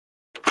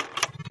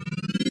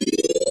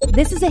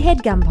This is a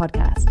HeadGum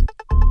podcast.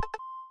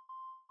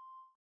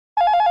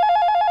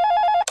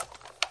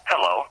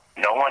 Hello,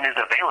 no one is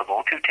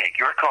available to take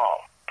your call.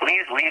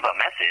 Please leave a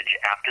message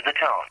after the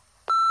tone.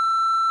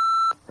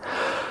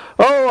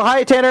 Oh,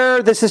 hi,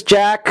 Tanner. This is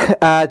Jack.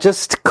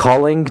 Just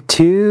calling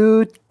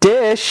to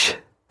dish.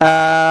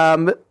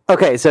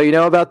 Okay, so you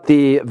know about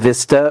the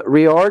Vista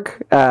reorg,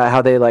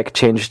 how they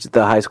changed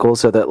the high school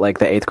so that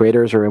the 8th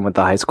graders are in with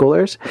the high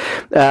schoolers.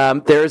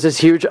 There was this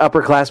huge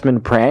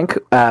upperclassman prank.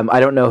 I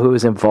don't know who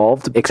was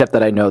involved, except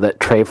that I know that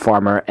Trey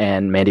Farmer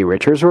and Mandy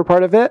Richards were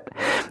part of it.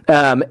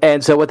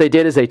 And so what they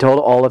did is they told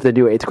all of the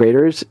new 8th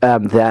graders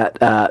that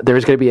there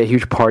was going to be a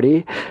huge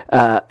party,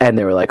 and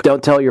they were like,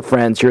 "Don't tell your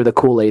friends, you're the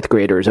cool 8th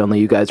graders, only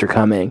you guys are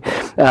coming."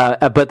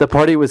 But the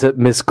party was at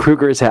Miss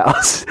Kruger's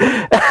house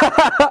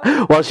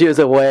while she was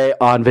away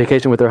on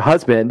vacation with her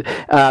husband,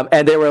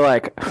 and they were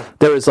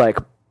they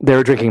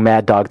were drinking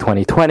Mad Dog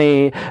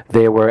 2020.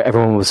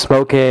 Everyone was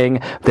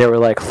smoking. They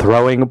were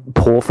throwing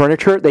pool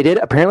furniture.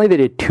 Apparently they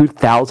did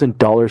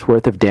 $2,000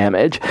 worth of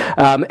damage.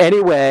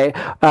 Anyway,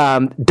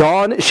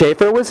 Dawn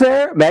Schaefer was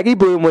there, Maggie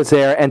Bloom was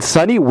there, and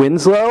Sonny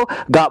Winslow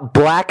got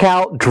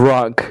blackout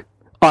drunk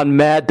on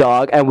Mad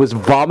Dog and was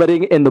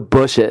vomiting in the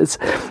bushes.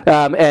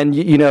 And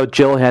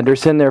Jill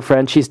Henderson, their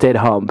friend, she stayed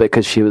home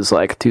because she was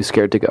too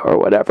scared to go or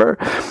whatever.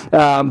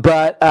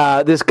 But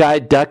this guy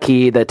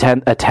Ducky, a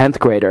 10th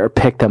grader,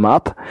 picked them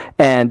up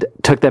and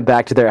took them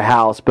back to their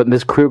house. But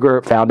Miss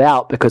Kruger found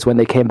out because when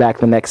they came back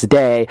the next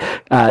day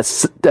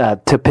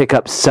to pick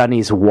up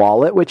Sonny's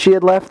wallet, which she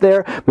had left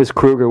there, Miss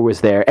Kruger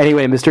was there.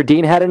 Anyway, Mr.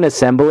 Dean had an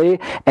assembly,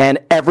 and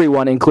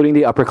everyone, including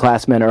the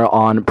upperclassmen, are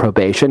on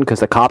probation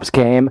because the cops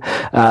came.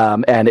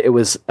 And it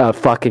was a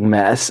fucking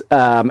mess.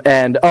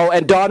 And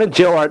Dawn and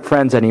Jill aren't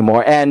friends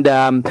anymore. And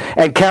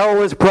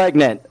Carol was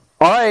pregnant.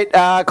 All right,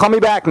 call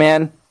me back,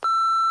 man.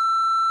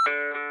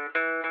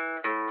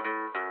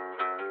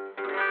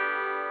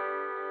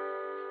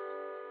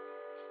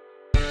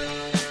 In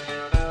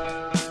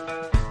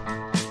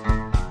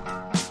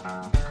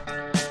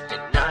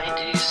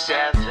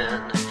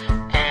 97,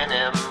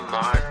 Anna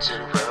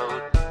Martin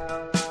wrote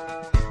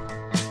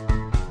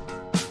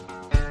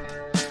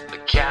the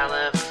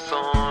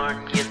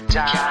California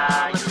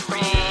Diaries.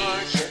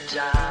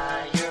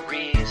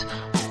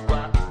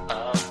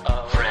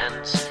 Whoa,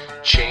 friends,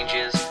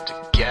 changes,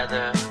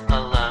 together,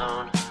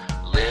 alone,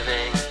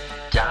 living,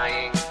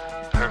 dying,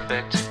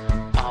 perfect,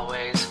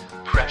 always,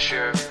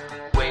 pressure,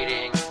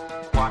 waiting,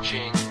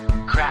 watching,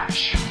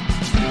 crash.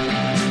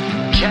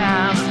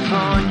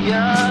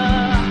 California,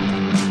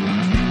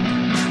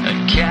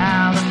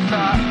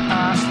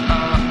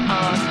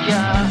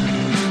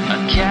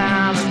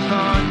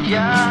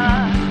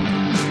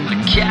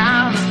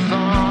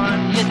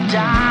 California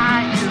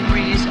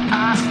Diaries.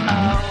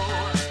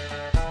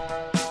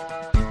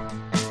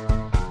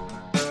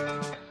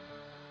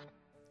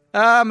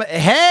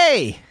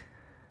 Hey!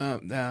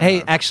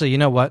 Hey, actually, you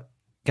know what?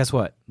 Guess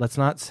what? Let's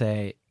not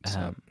say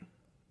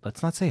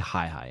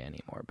hi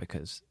anymore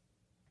because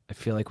I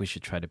feel like we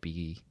should try to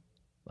be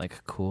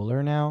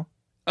cooler now.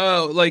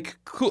 Oh,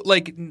 cool,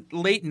 late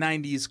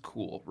 90s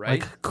cool,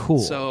 right? Cool.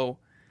 So,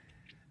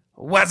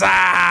 what's up?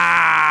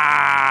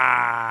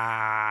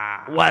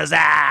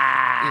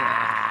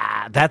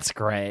 Yeah. That's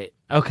great.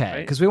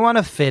 Okay, because we want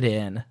to fit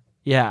in.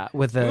 Yeah,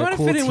 with the we want to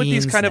cool fit in with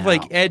these kind now.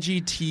 of edgy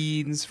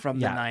teens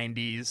from the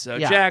 90s. So,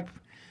 Jack,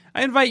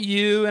 I invite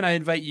you, and I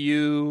invite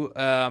you,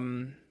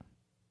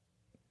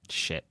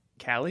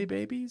 Cali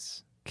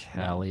babies?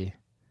 Cali,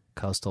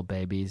 coastal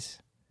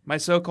babies. My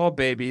so-called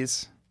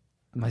babies.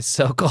 My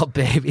so-called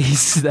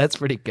babies. That's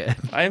pretty good.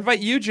 I invite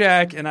you,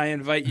 Jack, and I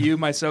invite you,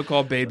 my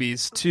so-called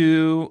babies,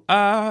 to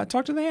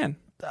talk to the hand.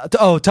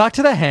 Talk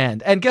to the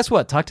hand. And guess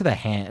what? Talk to the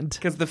hand.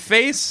 Because the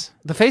face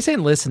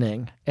ain't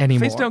listening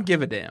anymore. Face don't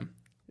give a damn.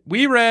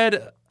 We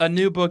read a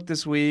new book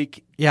this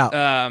week.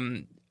 Yeah.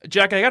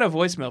 Jack, I got a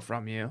voicemail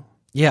from you.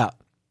 Yeah.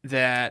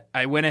 That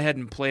I went ahead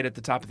and played at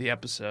the top of the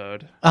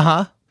episode.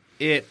 Uh-huh.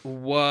 It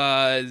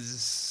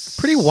was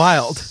pretty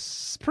wild.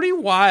 Pretty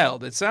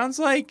wild. It sounds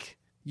like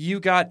you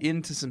got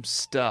into some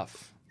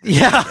stuff.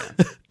 Yeah.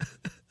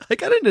 I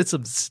got into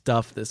some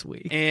stuff this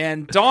week.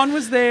 And Dawn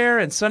was there,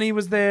 and Sonny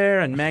was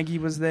there, and Maggie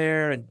was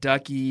there, and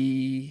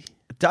Ducky.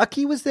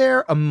 Ducky was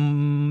there.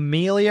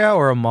 Amalia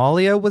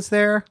was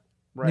there.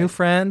 Right. New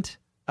friend.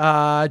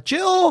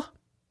 Jill,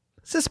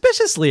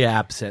 suspiciously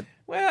absent.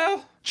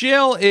 Well,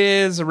 Jill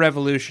is a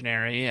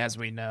revolutionary, as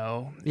we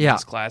know. Yeah.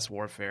 This class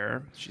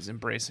warfare. She's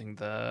embracing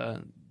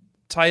the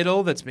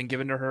title that's been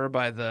given to her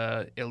by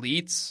the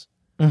elites.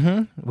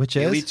 Mm-hmm. Which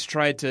the is? elites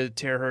tried to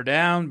tear her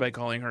down by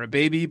calling her a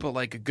baby, but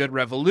like a good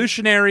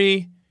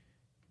revolutionary,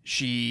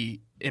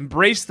 she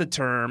embraced the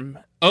term,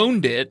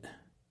 owned it.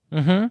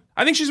 Mm-hmm.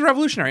 I think she's a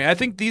revolutionary. I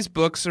think these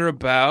books are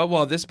about,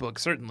 well, this book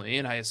certainly,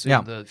 and I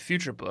assume the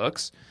future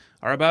books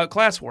are about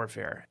class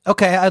warfare.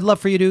 Okay, I'd love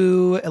for you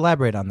to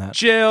elaborate on that.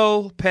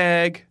 Jill,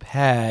 Peg,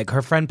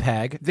 her friend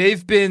Peg.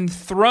 They've been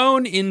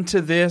thrown into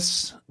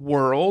this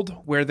world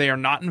where they are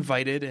not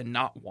invited and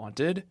not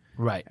wanted.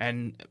 Right.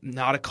 And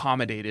not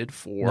accommodated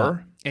for. No.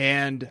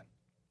 And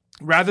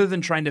rather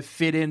than trying to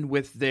fit in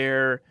with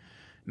their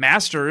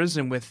masters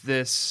and with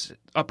this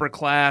upper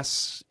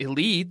class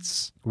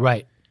elites,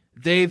 Right.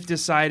 they've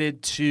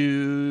decided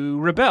to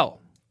rebel.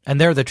 And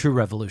they're the true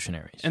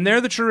revolutionaries. And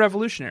they're the true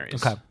revolutionaries.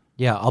 Okay.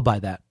 Yeah, I'll buy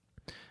that.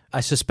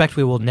 I suspect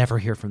we will never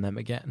hear from them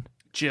again.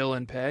 Jill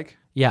and Peg.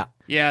 Yeah.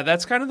 Yeah,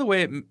 that's kind of the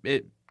way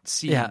it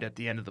seemed Yeah. at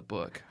the end of the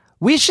book.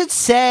 We should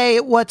say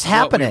what's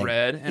happening. What we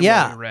read and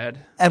yeah. what we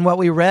read And what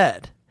we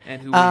read.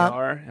 and who we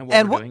are and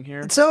what we're doing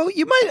here. So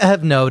you might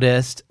have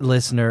noticed,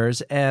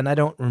 listeners, and I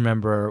don't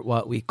remember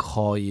what we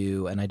call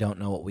you, and I don't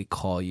know what we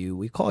call you.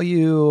 We call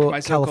you My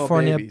so-called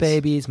California babies.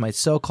 babies, my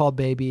so-called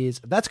babies.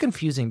 That's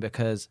confusing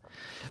because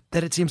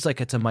that it seems like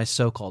it's a My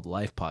So-Called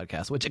Life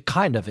podcast, which it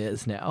kind of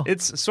is now.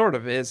 It's sort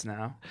of is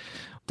now.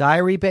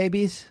 Diary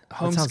babies?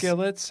 Home That sounds-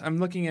 skillets. I'm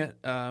looking at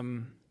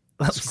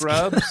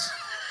Scrubs.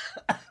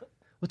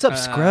 What's up,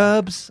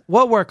 Scrubs?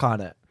 We'll work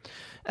on it.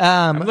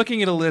 I'm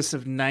looking at a list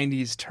of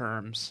 90s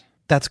terms.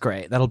 That's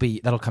great.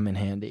 That'll come in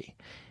handy.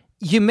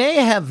 You may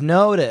have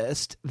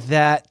noticed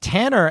that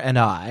Tanner and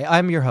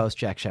I'm your host,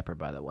 Jack Shepard,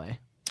 by the way.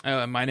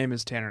 My name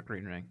is Tanner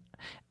Greenring.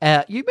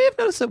 You may have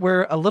noticed that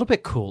we're a little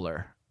bit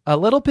cooler, a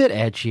little bit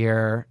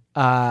edgier,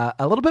 a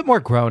little bit more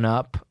grown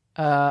up,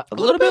 a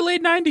little bit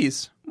late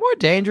 90s. more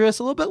dangerous,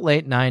 a little bit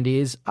late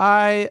 90s.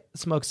 I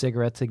smoke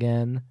cigarettes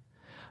again.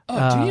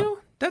 Oh, do you?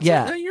 That's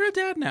yeah. You're a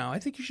dad now. I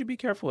think you should be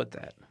careful with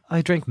that.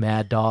 I drink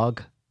Mad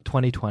Dog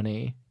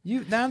 2020.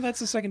 Now that's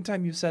the second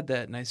time you've said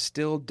that, and I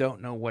still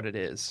don't know what it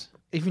is.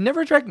 If you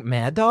never drank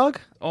Mad Dog,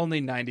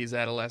 Only 90s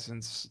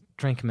adolescents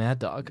drink Mad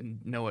Dog.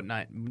 know what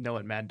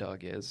Mad Dog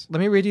is. Let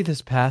me read you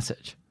this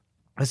passage.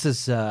 This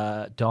is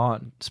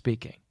Dawn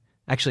speaking.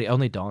 Actually,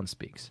 only Dawn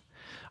speaks.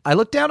 I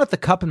looked down at the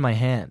cup in my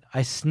hand.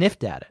 I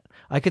sniffed at it.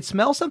 I could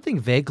smell something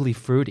vaguely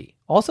fruity,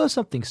 also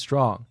something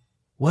strong.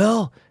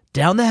 Well,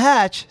 down the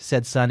hatch,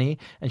 said Sunny,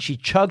 and she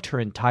chugged her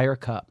entire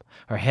cup,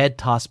 her head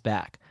tossed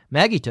back.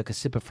 Maggie took a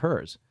sip of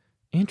hers.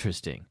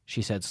 Interesting,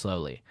 she said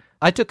slowly.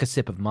 I took a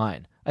sip of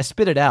mine. I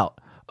spit it out.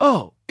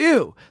 Oh,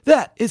 ew,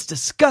 that is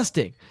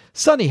disgusting.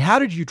 Sunny, how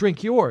did you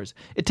drink yours?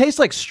 It tastes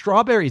like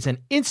strawberries and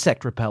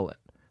insect repellent.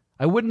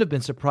 I wouldn't have been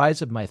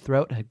surprised if my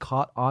throat had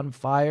caught on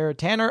fire.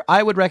 Tanner,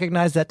 I would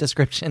recognize that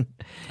description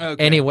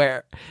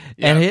anywhere.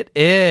 Yeah. And it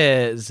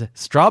is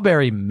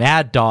Strawberry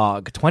Mad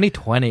Dog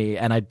 2020,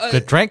 and I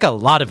drank a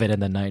lot of it in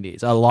the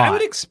 90s. A lot. I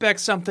would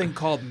expect something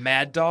called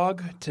Mad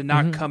Dog to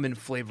not come in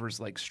flavors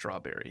like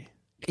strawberry.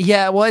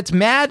 Yeah, well, it's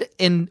mad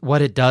in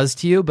what it does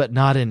to you, but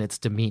not in its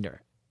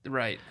demeanor.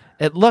 Right.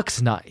 It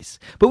looks nice.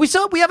 But we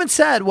haven't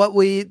said what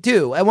we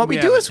do. And what we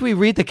do haven't. is we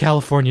read the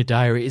California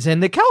Diaries.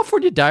 And the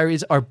California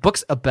Diaries are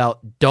books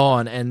about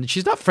Dawn. And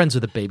she's not friends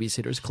with the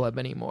Babysitters Club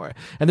anymore.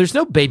 And there's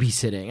no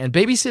babysitting. And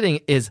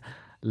babysitting is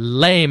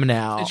lame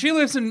now. And she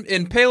lives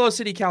in Palo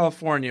City,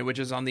 California, which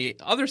is on the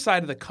other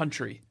side of the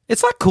country.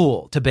 It's not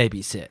cool to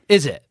babysit,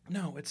 is it?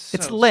 No,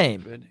 it's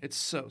lame. Stupid. It's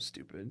so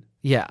stupid.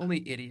 Yeah.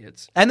 Only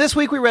idiots. And this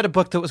week we read a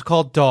book that was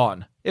called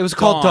Dawn. It was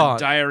called Dawn.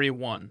 Diary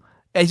 1.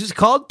 It's just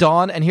called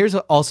Dawn, and here's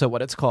also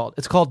what it's called.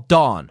 It's called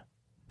Dawn.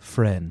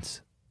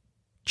 Friends.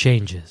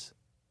 Changes.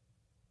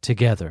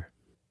 Together.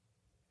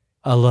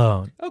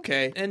 Alone.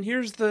 Okay, and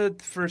here's the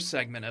first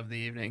segment of the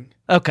evening.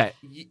 Okay.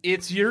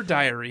 It's your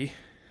diary,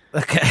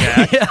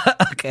 Okay. Yeah.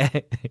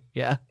 Okay.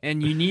 Yeah.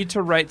 and you need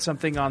to write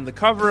something on the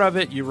cover of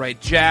it. You write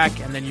Jack,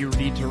 and then you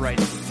need to write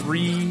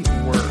 3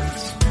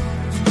 words.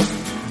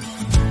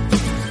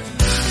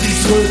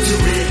 These words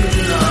are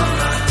written on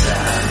my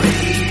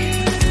diary.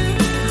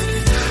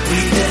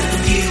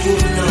 You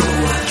will know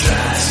what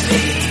drives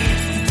me.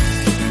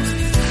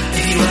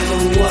 If you ever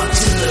want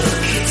to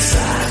look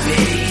inside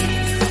me,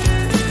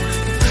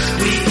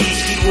 read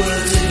these few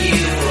words and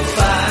you will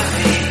find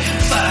me,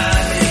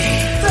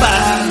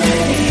 find me.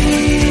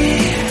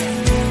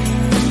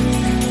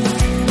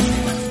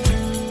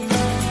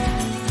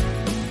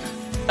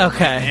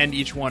 Okay. And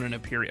each one in a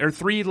period. Or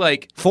 3,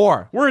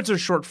 4. words or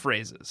short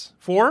phrases.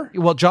 4?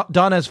 Well,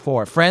 Dawn has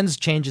 4. Friends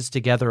changes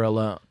together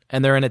alone.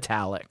 And they're in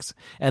italics.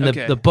 And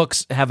Okay. the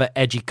books have an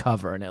edgy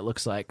cover, and it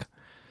looks like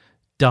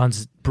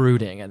Dawn's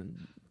brooding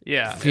and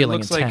Yeah, feeling it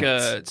looks like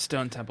intense. a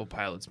Stone Temple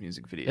Pilots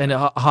music video. And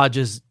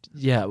Hodges,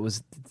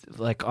 was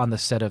like on the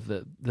set of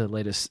the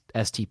latest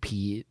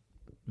STP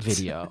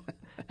video.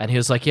 And he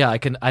was like, I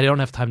don't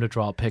have time to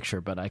draw a picture,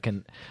 but I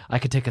can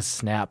take a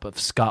snap of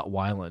Scott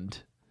Weiland.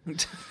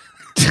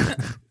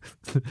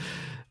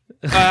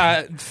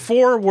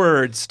 4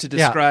 words to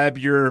describe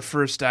your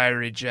first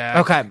diary, Jack.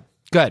 Okay,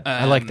 good.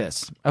 I like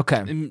this. Okay.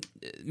 And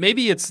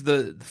maybe it's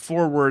the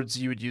 4 words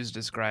you would use to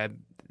describe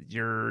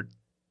your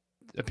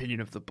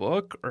opinion of the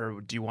book,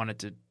 or do you want it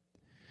to...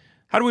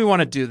 How do we want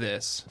to do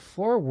this?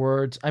 4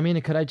 words. I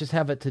mean, could I just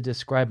have it to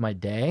describe my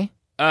day?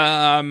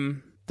 That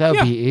That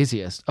would be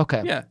easiest.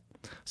 Okay. Yeah.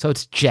 So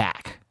it's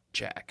Jack.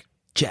 Jack.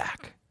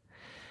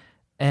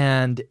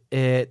 And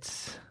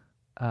it's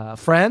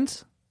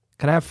friends.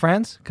 Can I have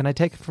friends? Can I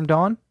take it from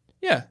Dawn?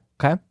 Yeah.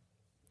 Okay.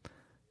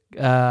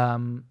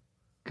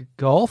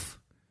 Golf.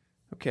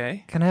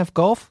 Okay. Can I have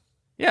golf?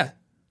 Yeah.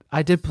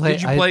 I did play.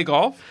 Did you play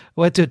golf?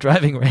 Went to a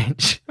driving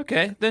range.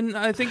 Okay, then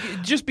I think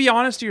just be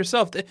honest to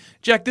yourself.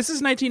 Jack, this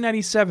is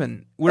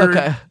 1997. We're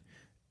Okay.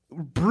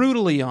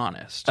 brutally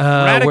honest.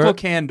 Radical we're-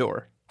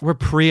 candor. We're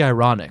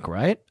pre-ironic,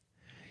 right?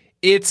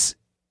 It's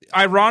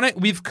ironic.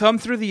 We've come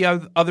through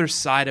the other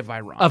side of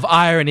ironic. Of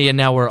irony, and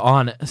now we're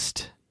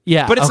honest.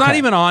 Yeah, but it's not okay.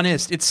 even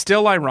honest. It's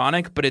still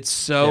ironic, but it's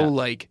so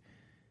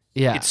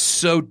Yeah, it's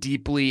so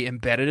deeply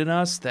embedded in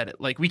us that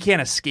we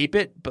can't escape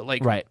it. But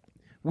right.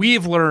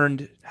 we've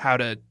learned how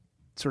to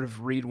sort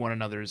of read one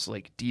another's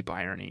deep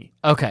irony.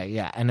 Okay,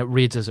 yeah, and it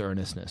reads as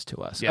earnestness to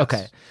us. Yes.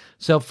 Okay,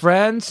 so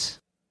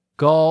friends,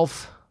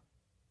 golf,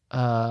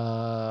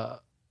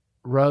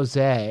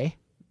 rosé.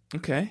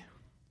 Okay.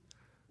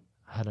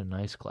 I had a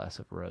nice glass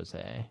of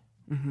rosé.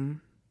 Mm-hmm.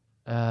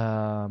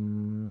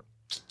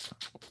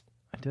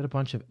 I did a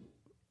bunch of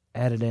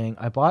editing.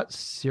 I bought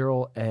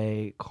Cyril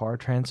a car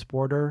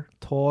transporter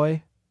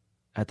toy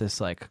at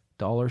this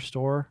dollar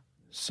store.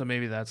 So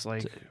maybe that's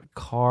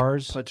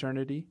Cars,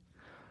 paternity.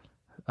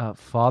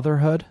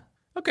 fatherhood.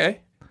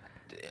 Okay.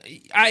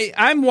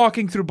 I'm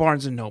walking through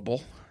Barnes and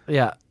Noble,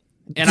 Yeah,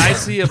 and I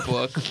see a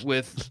book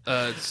with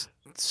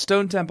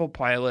Stone Temple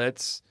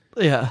Pilots,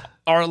 yeah.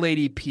 Our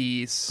Lady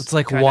Peace. It's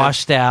kind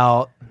washed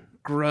out. of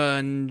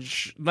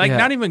grunge, Yeah.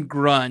 not even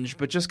grunge,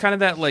 but just kind of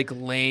that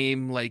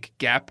lame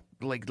Gap,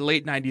 late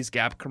 90s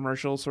Gap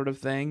commercial sort of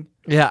thing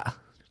Yeah.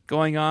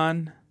 going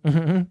on.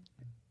 Mm-hmm.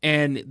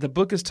 And the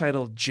book is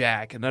titled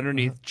Jack, and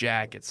underneath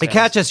Jack it says, It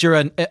catches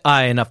your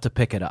eye enough to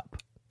pick it up.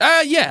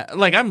 yeah,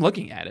 I'm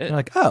looking at it. You're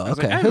like, oh, I was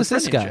okay. I have a Who's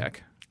this friend named guy?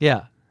 Jack.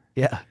 Yeah,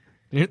 yeah.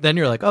 Then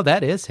you're like, oh,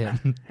 that is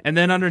him. And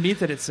then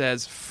underneath it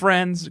says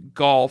friends,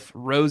 golf,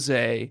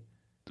 rosé,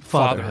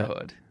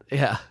 fatherhood.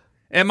 Yeah.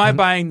 Am I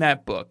buying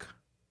that book?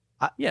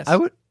 Yes. I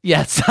would.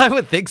 Yes, I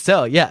would think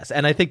so. Yes,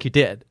 and I think you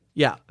did.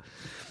 Yeah.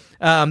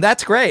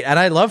 That's great, and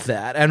I love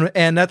that,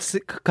 and that's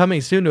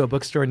coming soon to a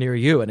bookstore near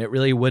you, and it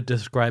really would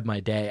describe my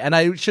day. And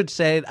I should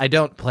say I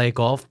don't play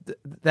golf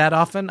that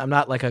often. I'm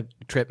not like a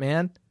trip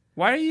man.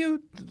 Why are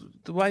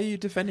you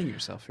defending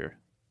yourself here?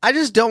 I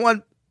just don't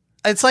want.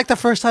 It's like the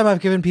first time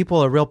I've given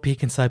people a real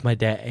peek inside my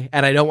day,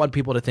 and I don't want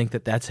people to think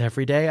that that's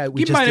every day.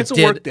 Keep in mind, it's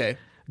a work day.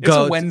 It's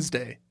go a to-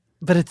 Wednesday.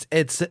 But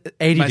it's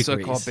 80 My degrees.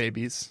 so-called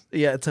babies.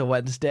 Yeah, it's a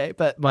Wednesday.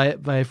 But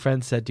my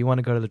friend said, "Do you want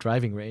to go to the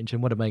driving range?"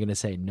 And what am I going to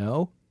say?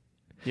 No.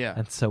 Yeah.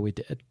 And so we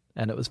did,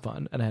 and it was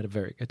fun, and I had a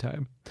very good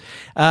time.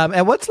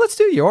 And let's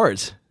do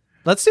yours.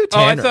 Let's do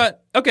Tanner. Oh, I thought,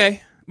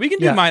 okay, we can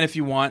do Yeah. mine if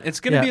you want. It's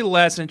going to Yeah. be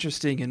less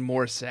interesting and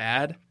more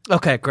sad.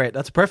 Okay, great.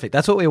 That's perfect.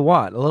 That's what we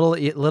want. A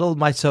little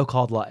my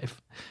so-called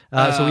life.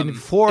 So we need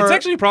four. It's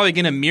actually probably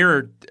going to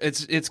mirror.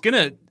 It's going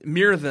to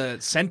mirror the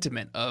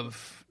sentiment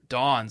of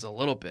Dawn's a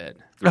little bit.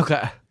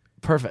 Okay,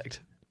 perfect.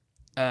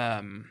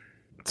 Um,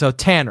 So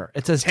Tanner.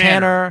 It says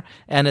Tanner,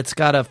 and it's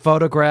got a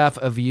photograph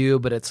of you,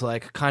 but it's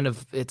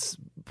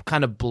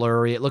kind of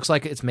blurry. It looks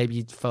like it's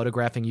maybe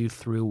photographing you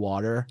through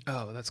water,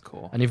 oh, that's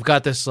cool. and you've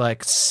got this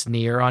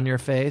sneer on your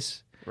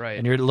face, Right.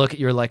 and you're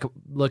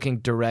looking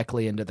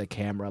directly into the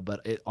camera,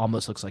 but it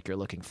almost looks like you're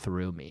looking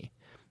through me.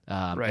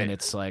 Right. And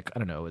it's I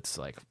don't know, it's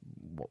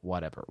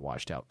whatever,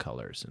 washed out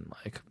colors and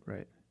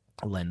Right.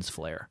 lens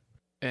flare.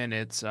 And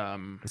it's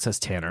It says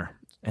Tanner,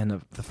 and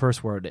the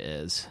first word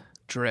is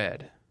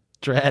dread.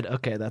 dread.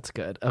 Okay, that's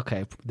good.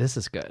 Okay, this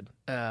is good.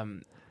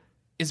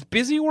 Is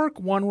busy work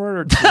one word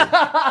or two?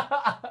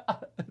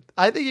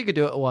 I think you could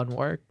do it one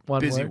word.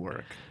 busy word.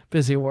 work.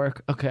 Busy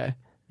work. Okay.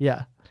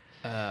 Yeah.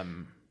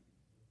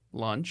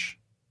 Lunch.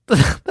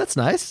 That's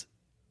nice.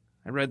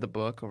 I read the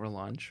book over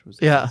lunch. It was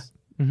Yeah.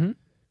 nice.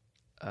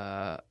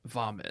 Mm-hmm.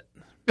 Vomit.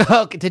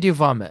 Okay. Did you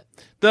vomit?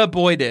 The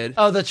boy did.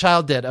 Oh, the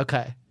child did.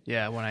 Okay.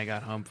 Yeah, when I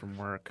got home from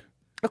work.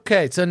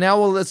 Okay. So now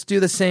let's do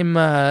the same.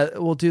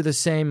 We'll do the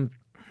same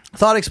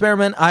thought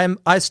experiment.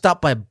 I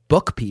stopped by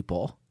Book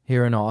People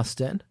here in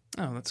Austin.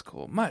 Oh, that's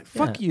cool.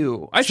 Fuck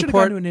you. I should have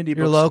Support gone to an indie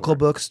your bookstore. local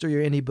bookstore,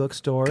 your indie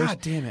bookstores. God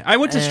damn it. I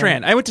went to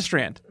Strand.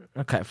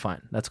 Okay,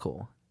 fine. That's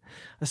cool.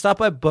 I stopped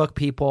by Book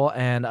People,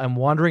 and I'm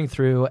wandering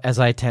through, as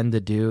I tend to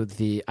do,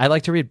 I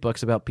like to read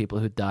books about people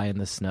who die in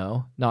the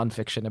snow,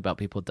 nonfiction about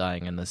people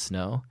dying in the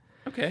snow.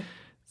 Okay.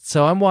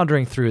 So I'm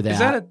wandering through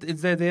that.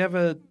 Is that they have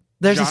a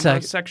There's genre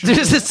a section?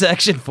 There's a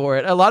section for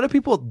it. A lot of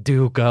people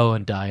do go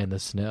and die in the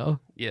snow.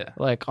 Yeah.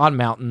 Like on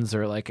mountains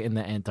or in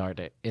the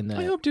Antarctic,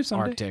 I hope to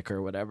someday. Arctic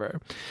or whatever.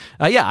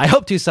 Yeah, I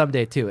hope to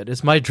someday too. It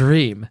is my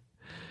dream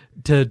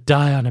to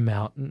die on a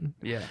mountain.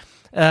 Yeah.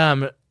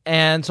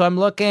 And so I'm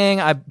looking.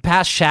 I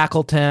pass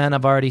Shackleton.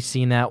 I've already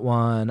seen that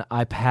one.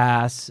 I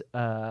pass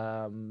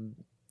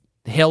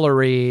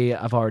Hillary.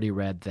 I've already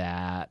read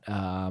that.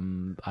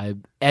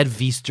 Ed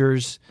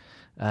Viesturs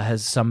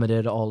has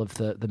summited all of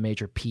the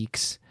major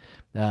peaks.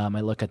 I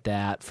look at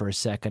that for a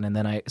second, and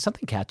then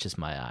something catches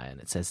my eye, and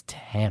it says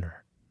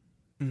Tanner.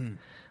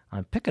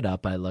 I pick it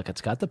up. I look.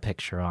 It's got the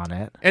picture on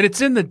it. And it's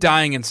in the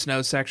dying in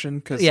snow section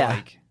because,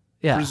 Yeah.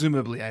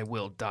 presumably I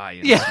will die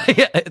in Yeah,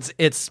 yeah,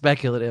 it's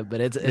speculative, but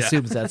it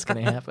assumes that's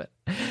going to happen.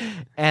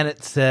 And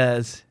it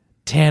says,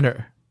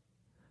 Tanner,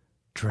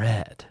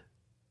 dread,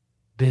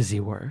 busy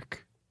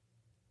work,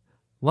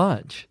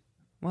 lunch,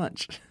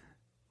 lunch.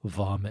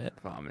 vomit.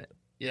 Vomit.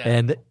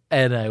 Yeah.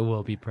 And I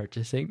will be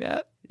purchasing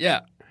that.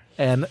 Yeah.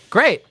 And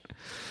great.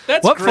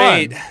 That's What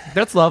great. fun.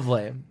 That's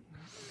lovely.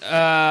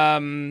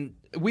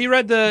 We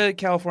read the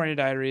California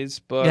Diaries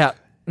book. Yeah.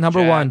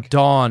 Number Jack. 1,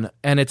 Dawn,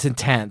 and it's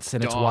intense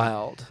and it's Dawn.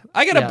 wild.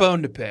 I got Yeah. a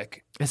bone to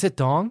pick. Is it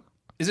Dawn?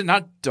 Is it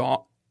not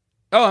Dawn?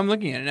 Oh, I'm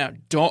looking at it now.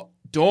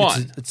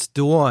 Dawn. It's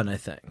Dawn, I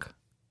think.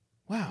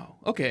 Wow.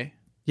 Okay.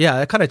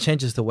 Yeah, it kind of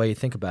changes the way you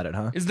think about it,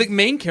 huh? Is the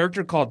main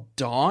character called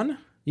Dawn?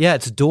 Yeah,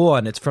 it's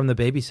Dawn. It's from the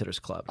Babysitter's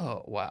Club.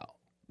 Oh, wow.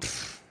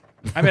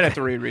 I might have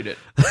to reread it.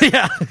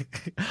 Yeah.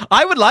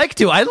 I would like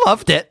to. I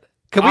loved it.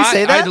 Can we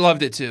say that? I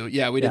loved it too.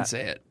 Yeah, we Yeah. didn't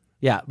say it.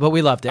 Yeah, but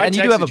we loved it. I And texted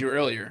you do have a you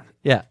earlier.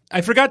 Yeah. I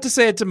forgot to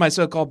say it to my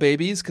so-called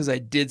babies because I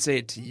did say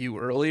it to you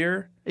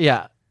earlier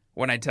Yeah.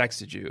 when I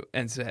texted you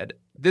and said,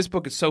 this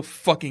book is so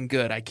fucking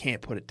good, I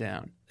can't put it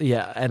down.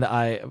 Yeah, and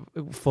I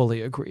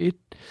fully agreed.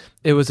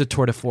 It was a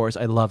tour de force.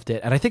 I loved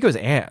it. And I think it was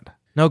Anne.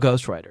 No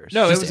ghostwriters.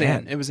 No, it Just was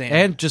Anne. It was Anne.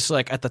 Anne just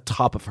like at the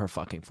top of her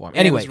fucking form. Anne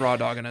Anyway, was raw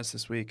dogging us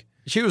this week.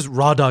 she was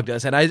raw dogged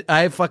us, and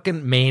I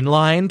fucking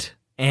mainlined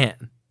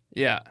Anne.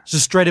 Yeah.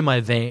 Just straight in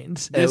my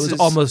veins. It This was is-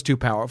 almost too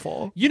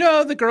powerful. You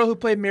know the girl who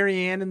played Mary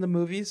Ann in the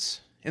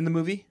movies? In the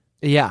movie?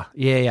 Yeah.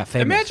 Famous.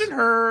 Imagine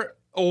her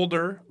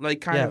older,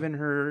 like kind Yeah. of in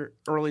her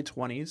early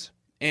 20s,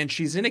 and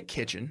she's in a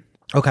kitchen,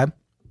 Okay.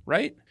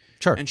 right?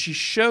 Sure. And she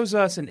shows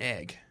us an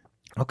egg.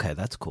 Okay,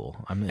 that's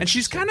cool. And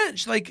she's kind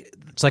of like,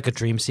 It's like a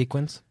dream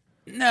sequence.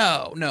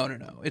 no.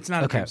 It's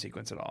not a Okay. dream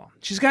sequence at all.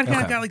 She's got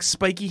like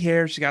spiky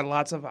hair. She's got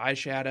lots of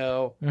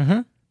eyeshadow. Mm-hmm.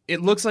 It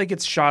looks like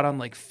it's shot on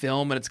like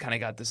film, and it's kind of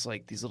got this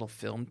like these little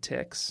film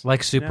ticks.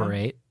 Like Super know?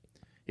 8.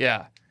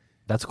 Yeah.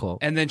 That's cool.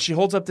 And then she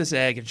holds up this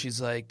egg, and she's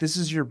like, "This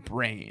is your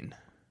brain."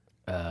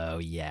 Oh,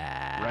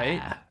 yeah.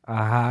 Right?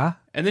 Uh-huh.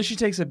 And then she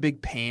takes a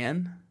big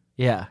pan,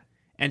 Yeah.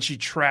 and she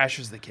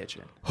trashes the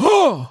kitchen.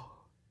 Oh!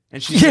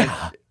 And she's Yeah.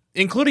 like,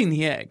 including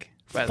the egg.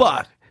 By the way.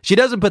 Fuck. She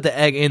doesn't put the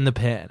egg in the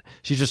pan.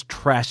 She just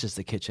trashes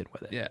the kitchen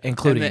with it. Yeah.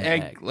 Including and the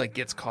egg. egg like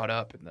gets caught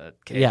up in the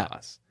Yeah.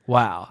 chaos.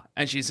 Wow.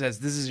 And she says,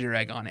 "This is your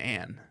egg on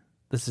Anne."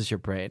 This is your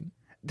brain.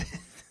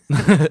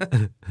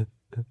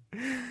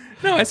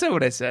 No, I said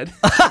what I said.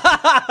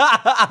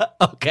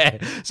 Okay.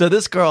 So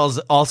this girl's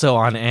also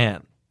on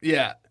Anne.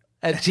 Yeah.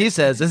 And she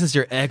says, this is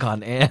your egg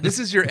on Anne. This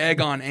is your egg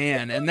on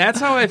Anne. And that's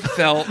how I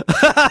felt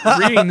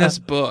reading this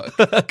book.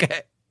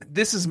 Okay.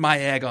 This is my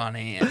egg on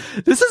Anne.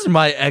 This is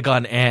my egg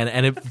on Anne,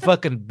 and it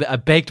fucking I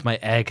baked my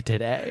egg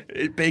today.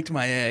 It baked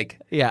my egg.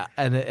 Yeah,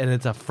 and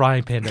it's a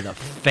frying pan to the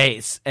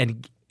face,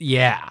 and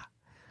yeah.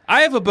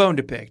 I have a bone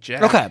to pick,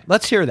 Jack. Okay,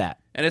 let's hear that.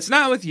 And it's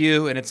not with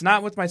you, and it's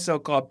not with my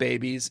so-called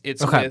babies.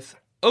 It's Okay. with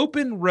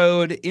Open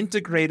Road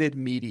Integrated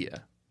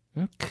Media.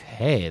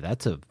 Okay,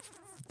 that's a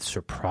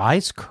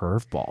surprise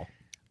curveball.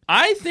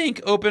 I think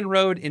Open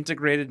Road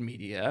Integrated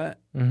Media,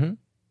 Mm-hmm.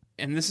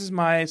 and this is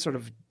my sort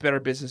of Better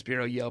Business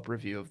Bureau Yelp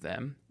review of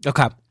them,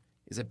 Okay.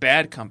 is a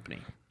bad company.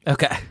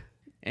 Okay.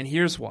 And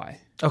here's why.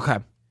 Okay.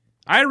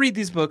 I read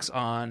these books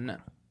on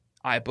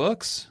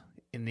iBooks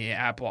in the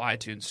Apple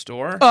iTunes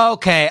store.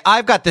 Okay,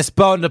 I've got this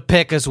bone to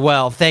pick as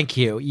well. Thank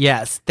you.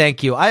 Yes,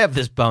 thank you. I have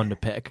this bone to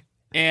pick.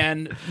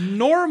 And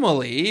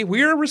normally,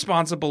 we're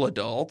responsible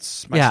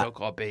adults, my Yeah.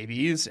 so-called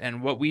babies,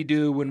 and what we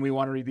do when we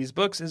want to read these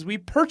books is we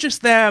purchase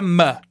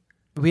them.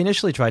 We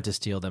initially tried to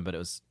steal them, but it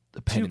was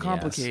a pain Too in the ass.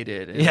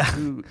 complicated. And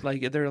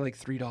Yeah. they're like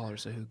 $3,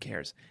 so who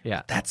cares?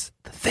 Yeah. That's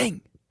the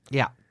thing.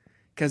 Yeah.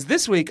 Because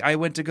this week I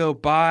went to go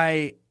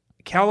buy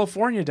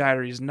California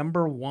Diaries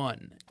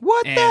 #1.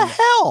 What the And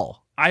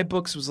hell?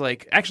 iBooks was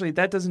like, actually,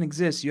 that doesn't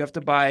exist. You have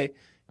to buy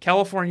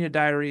California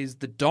Diaries,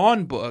 the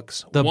Dawn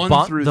books, The 1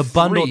 bu- through the 3,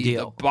 bundle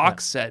deal. the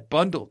box set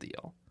bundle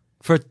deal.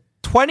 For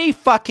 $20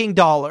 fucking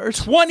dollars.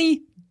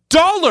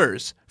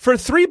 $20 for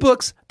 3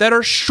 books that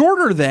are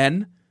shorter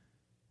than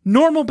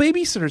normal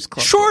Babysitter's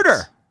Club. Shorter.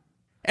 books.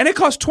 And it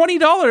cost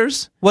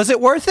 $20. Was it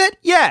worth it?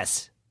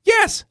 Yes.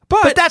 Yes,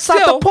 But that's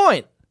not still, the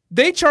point.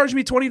 They charged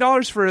me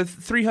 $20 for a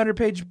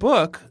 300-page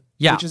book,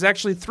 Yeah. which is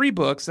actually 3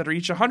 books that are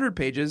each 100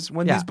 pages,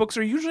 when Yeah. these books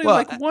are usually Well,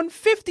 like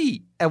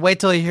 150. And wait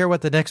till you hear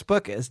what the next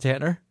book is,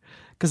 Tanner.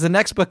 Because the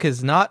next book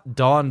is not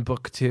Dawn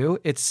Book 2,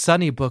 it's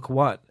Sunny Book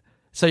 1.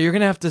 So you're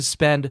going to have to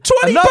spend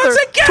 $20 another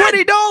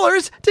again!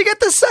 $20 to get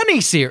the Sunny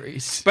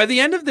series. By the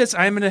end of this,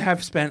 I'm going to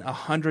have spent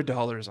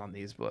 $100 on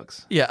these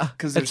books. Yeah.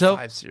 'Cause And there's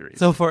 5 series.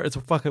 So far, it's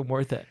fucking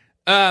worth it.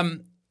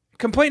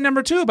 Complaint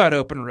number 2 about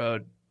Open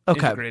Road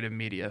Okay. Integrative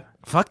Media.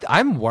 Fuck,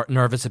 I'm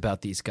nervous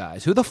about these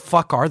guys. Who the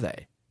fuck are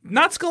they?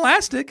 Not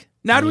Scholastic.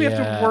 Now do we have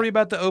Yeah. to worry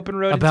about the Open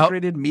Road About-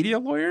 Integrated Media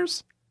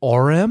lawyers?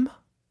 Orem?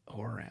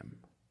 ORM.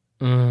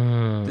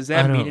 Mm, Does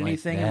that I mean don't like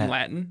anything that. in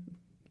Latin?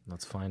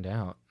 Let's find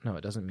out. No,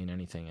 it doesn't mean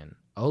anything in...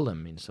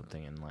 Olem means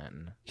something in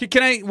Latin.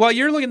 Can I, while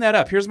you're looking that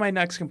up, here's my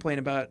next complaint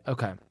about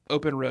Okay.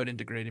 Open Road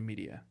Integrated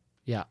Media.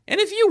 Yeah. And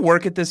if you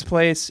work at this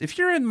place, if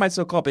you're in My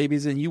So-Called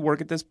Babies and you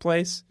work at this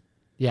place,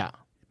 Yeah.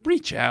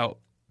 reach out.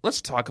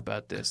 Let's talk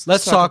about this.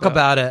 Let's talk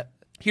about it.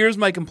 Here's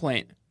my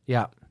complaint.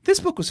 Yeah. This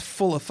book was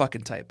full of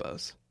fucking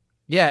typos.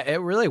 Yeah,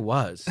 it really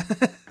was.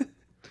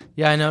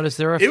 Yeah, I noticed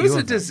there were a few It was a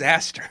of them.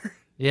 disaster.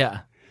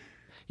 Yeah.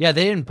 Yeah,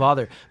 they didn't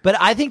bother. But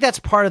I think that's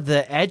part of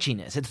the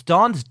edginess. It's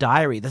Dawn's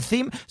diary. The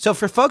theme. So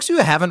for folks who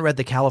haven't read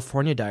the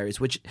California Diaries,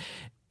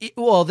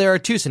 well, there are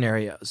two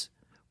scenarios.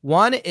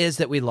 One is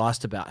that we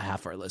lost about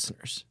half our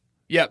listeners.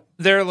 Yep.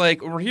 They're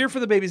like, we're here for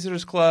the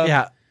Babysitters Club.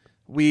 Yeah.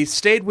 We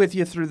stayed with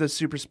you through the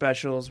super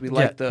specials. We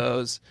liked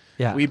those.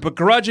 Yeah. We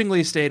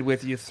begrudgingly stayed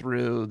with you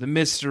through the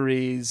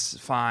mysteries.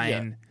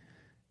 Fine.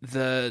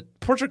 The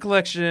portrait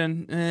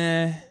collection,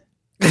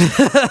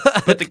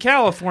 but the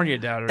California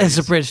Diaries. It's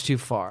a bridge too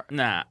far.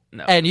 Nah,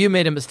 no. And you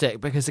made a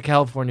mistake because the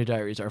California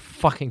Diaries are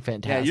fucking Yeah,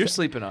 fantastic. you're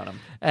sleeping on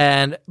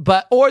them.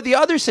 Or the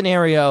other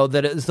scenario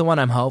that is the one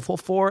I'm hopeful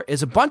for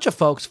is a bunch of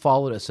folks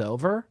followed us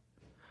over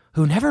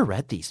who never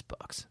read these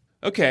books.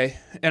 Okay.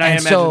 And I And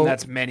imagine so-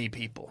 that's many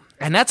people.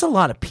 And that's a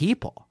lot of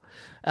people.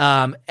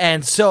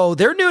 And so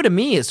they're new to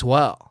me as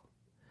well.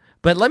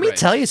 But let me Right.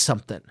 tell you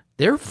something.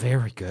 They're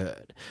very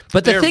good.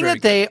 But the They're thing very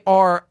that they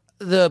are,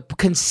 the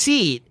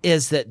conceit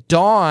is that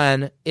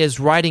Dawn is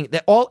writing,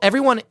 that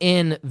everyone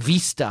in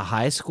Vista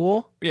High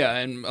School, Yeah,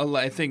 and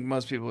I think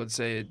most people would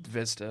say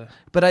Vista.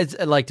 but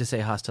I'd like to say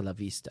Hasta la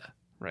Vista,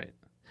 Right.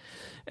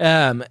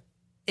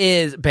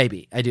 is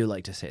baby. I do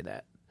like to say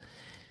that.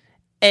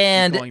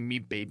 And Calling me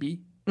baby?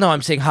 no,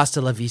 I'm saying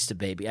Hasta la Vista,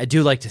 baby. I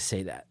do like to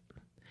say that,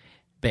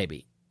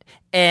 baby.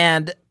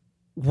 And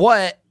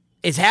what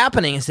is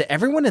happening is that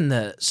everyone in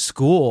the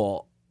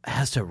school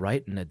has to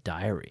write in a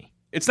diary.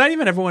 It's not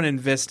even everyone in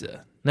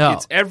Vista. No.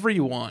 It's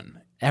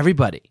everyone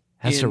Everybody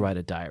has to In- write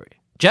a diary.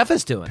 Jeff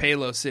is doing it.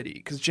 Palo City,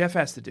 because Jeff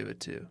has to do it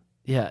too.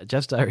 Yeah,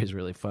 Jeff's diary is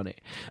really funny.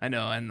 I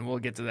know, and we'll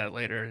get to that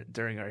later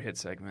during our hit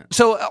segment.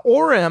 So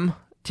Orem,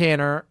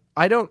 Tanner,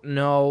 I don't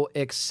know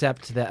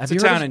except that. It's a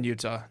town in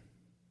Utah.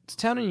 It's a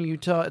town in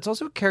Utah. It's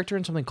also a character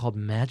in something called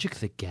Magic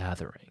the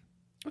Gathering.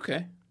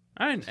 Okay.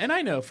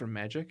 I know from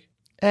Magic.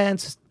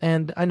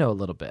 And I know a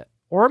little bit.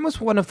 Orem was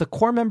one of the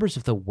core members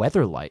of the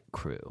Weatherlight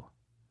crew.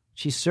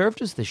 She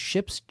served as the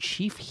ship's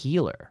chief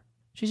healer.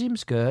 She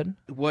seems good.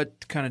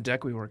 What kind of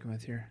deck are we working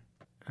with here?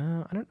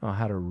 I don't know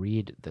how to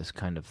read this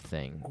kind of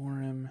thing.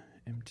 Orem,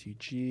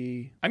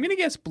 MTG. I'm going to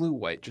guess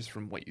blue-white just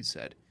from what you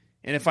said.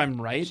 And if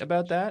I'm right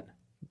about that,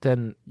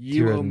 Then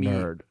you you're owe a me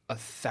nerd.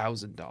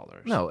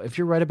 $1,000. No, if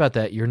you're right about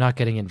that, you're not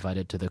getting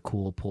invited to the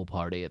cool pool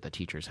party at the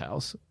teacher's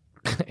house.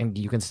 And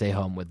you can stay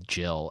home with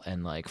Jill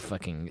and like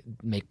fucking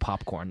make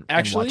popcorn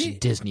Actually- and watch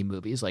Disney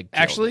movies like Jill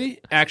did.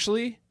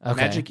 Actually,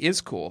 Okay. Magic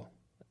is cool.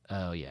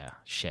 Oh yeah,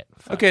 shit.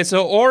 Fuck. Okay,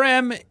 so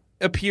Orem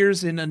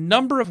appears in a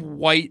number of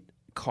white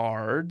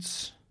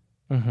cards.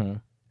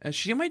 Mm-hmm.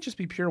 She might just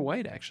be pure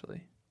white,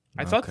 actually.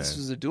 I thought this Okay.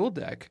 was a dual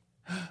deck.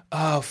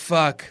 Oh,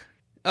 fuck.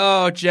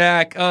 Oh,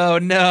 Jack. Oh,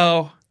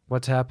 no.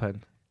 What's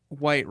happened?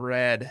 White,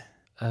 red.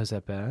 Oh, is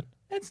that bad?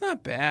 It's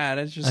not bad.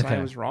 It's just I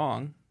Okay. was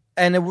wrong.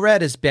 And the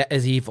red is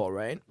evil,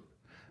 right?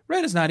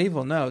 Red is not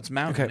evil. No, it's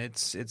mountain. Okay.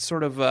 It's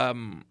sort of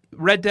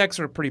red decks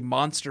are pretty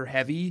monster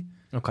heavy.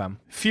 Okay.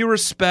 Fewer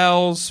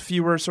spells,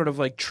 fewer sort of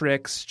like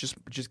tricks. Just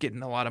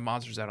getting a lot of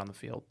monsters out on the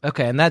field.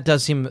 Okay, and that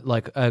does seem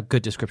like a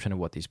good description of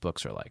what these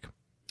books are like.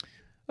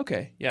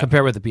 Okay, yeah.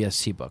 Compared with the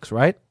BSC books,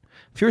 right?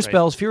 Fewer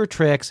spells, fewer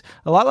tricks,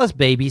 a lot less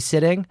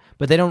babysitting,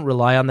 but they don't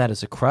rely on that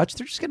as a crutch.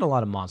 They're just getting a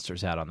lot of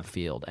monsters out on the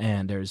field.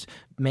 And there's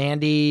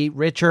Mandy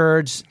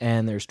Richards,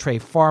 and there's Trey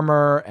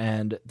Farmer,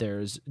 and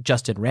there's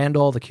Justin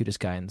Randall, the cutest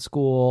guy in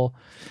school.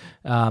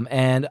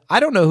 And I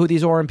don't know who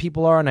these Orem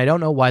people are, and I don't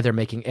know why they're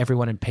making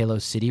everyone in Palo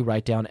City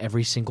write down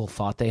every single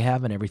thought they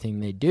have and everything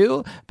they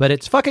do, but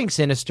it's fucking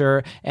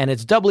sinister, and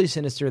it's doubly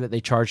sinister that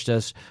they charged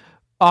us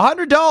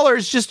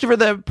 $100 just for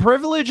the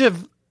privilege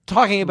of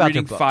talking about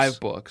Reading their books. 5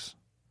 books.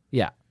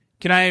 Yeah.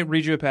 Can I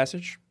read you a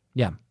passage?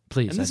 Yeah,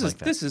 please. And I'd like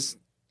that. this is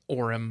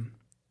Orem.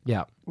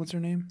 Yeah. What's her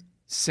name?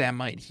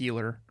 Samite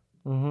Healer.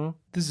 Mm-hmm.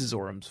 This is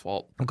Orem's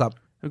fault. Okay.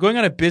 I'm going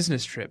on a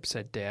business trip,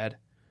 said Dad.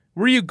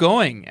 Where are you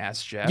going?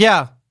 Asked Jeff.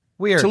 Yeah.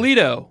 Weird.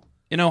 Toledo,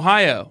 in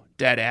Ohio,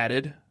 Dad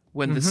added,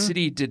 when the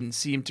city didn't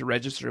seem to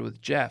register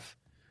with Jeff.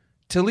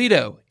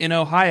 Toledo, in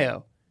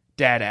Ohio,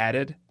 Dad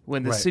added,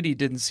 when the Right. city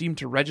didn't seem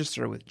to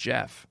register with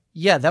Jeff.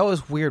 Yeah, that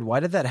was weird. Why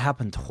did that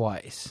happen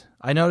twice?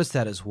 I noticed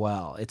that as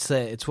well. It's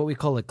what we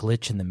call a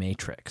glitch in the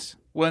matrix.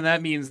 Well,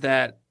 that means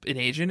that an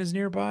agent is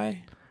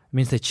nearby. It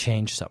means they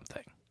changed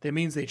something That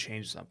means they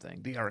changed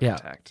something. The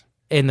architect.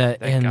 in the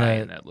That guy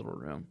the in that little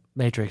room.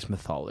 matrix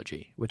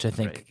mythology, which I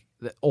think Right.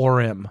 the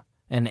Orem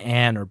and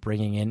Anne are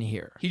bringing in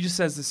here. He just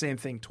says the same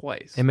thing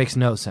twice. It makes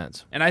no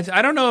sense. And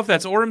I don't know if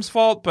that's Orem's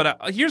fault, but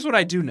here's what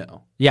I do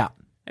know. Yeah,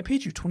 I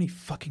paid you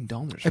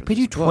 $20 I paid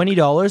you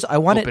 $20. I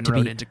want Open it to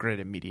Road be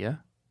Integrated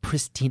Media.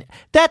 pristine.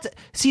 That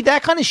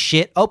kind of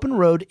shit. Open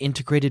Road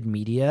Integrated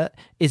Media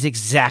is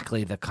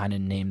exactly the kind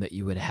of name that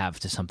you would have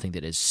to something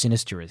that is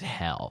sinister as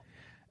hell.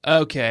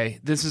 Okay,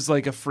 this is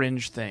like a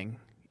fringe thing.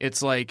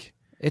 It's like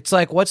It's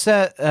like, what's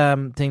that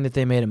thing that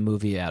they made a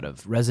movie out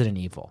of? Resident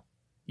Evil.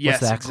 yes,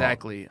 that called?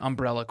 exactly.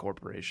 Umbrella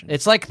Corporation.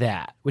 It's like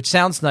that, which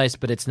sounds nice,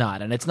 but it's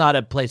not. And it's not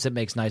a place that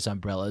makes nice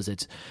umbrellas.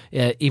 It's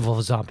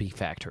Evil Zombie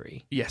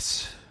Factory.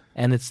 yes.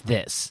 And it's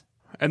this.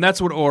 And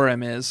that's what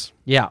Orem is.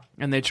 Yeah.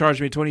 And they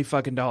charged me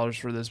 $20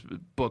 for this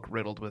book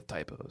riddled with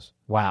typos.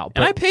 Wow.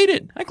 And I paid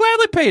it. I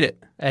gladly paid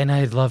it. And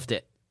I loved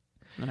it.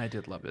 And I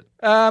did love it.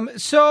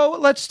 So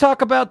let's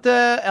talk about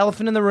the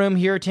elephant in the room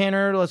here,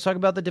 Tanner. Let's talk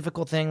about the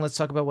difficult thing. Let's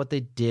talk about what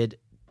they did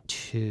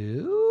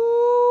to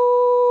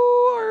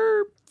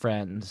our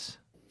friends.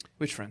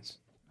 Which friends?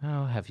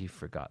 Oh, have you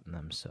forgotten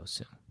them so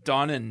soon?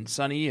 Dawn and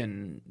Sunny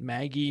and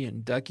Maggie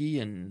and Ducky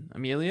and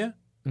Amelia?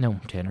 No,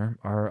 Tanner,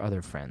 our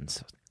other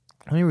friends.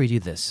 Let me read you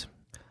this.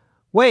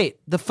 Wait,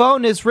 the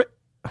phone is...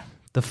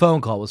 The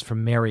phone call was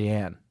from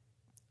Marianne.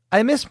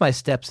 I miss my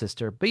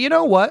stepsister, but you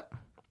know what?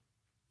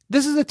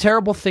 This is a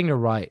terrible thing to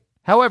write.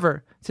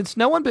 However, since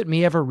no one but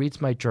me ever reads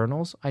my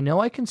journals, I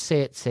know I can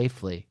say it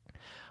safely.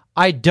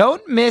 I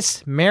don't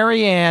miss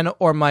Marianne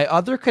or my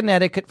other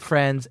Connecticut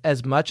friends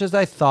as much as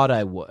I thought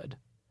I would.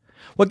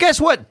 Well,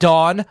 guess what,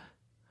 Dawn?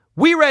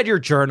 We read your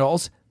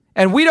journals,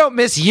 and we don't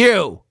miss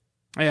you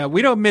Yeah,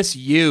 we don't miss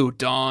you,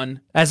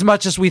 Dawn. as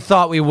much as we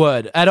thought we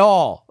would at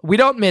all. We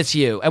don't miss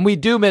you, and we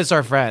do miss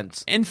our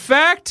friends. In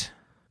fact,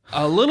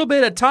 a little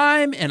bit of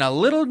time and a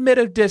little bit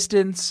of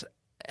distance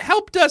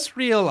helped us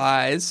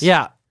realize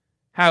Yeah,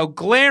 how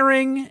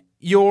glaring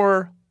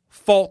your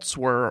faults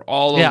were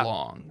all Yeah.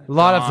 along. a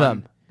lot of Dawn.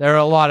 them. There are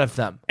a lot of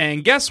them.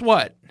 And guess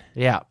what?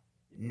 Yeah.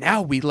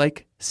 Now we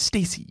like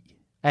Stacy.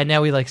 And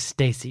now we like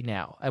Stacy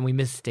now, and we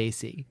miss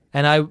Stacy.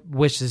 And I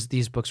wish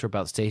these books were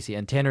about Stacy.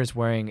 And Tanner's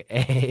wearing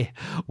a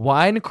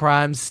Wine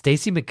Crimes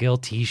Stacy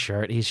McGill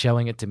T-shirt. He's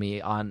showing it to me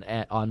on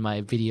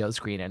my video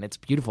screen, and it's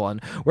beautiful.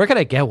 And where can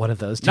I get one of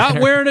those? Not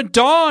Tanner? wearing a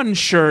Dawn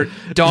shirt,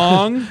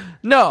 Dong.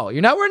 No,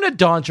 you're not wearing a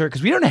Dawn shirt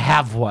because we don't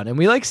have one, and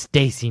we like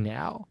Stacy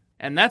now.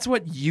 And that's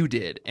what you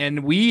did.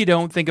 And we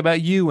don't think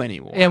about you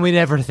anymore. And we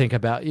never think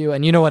about you.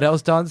 And you know what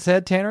else Dawn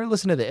said, Tanner?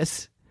 Listen to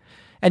this.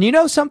 And you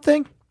know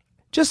something?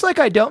 Just like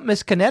I don't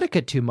miss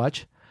Connecticut too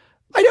much,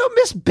 I don't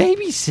miss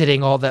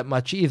babysitting all that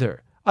much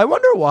either. I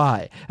wonder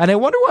why. And I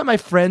wonder why my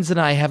friends and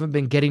I haven't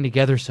been getting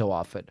together so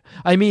often.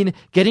 I mean,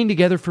 getting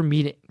together for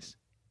meetings.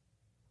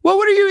 Well,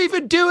 what are you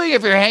even doing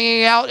if you're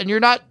hanging out and you're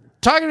not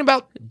talking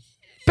about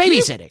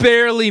babysitting?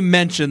 Barely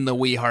mentioned the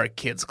We Heart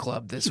Kids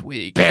Club this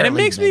week. And it Barely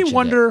makes me mentioned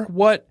wonder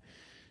what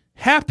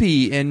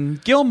Happy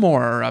and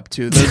Gilmore are up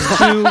to. Those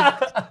two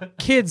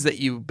kids that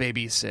you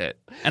babysit.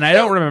 And I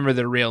don't remember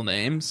their real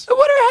names.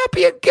 What are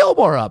Happy and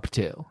Gilmore up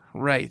to?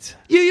 Right.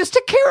 You used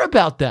to care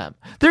about them.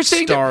 They're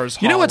saying,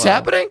 Stars you know what's Hollow.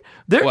 happening?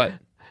 They're, What?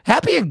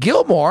 Happy and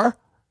Gilmore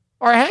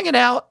are hanging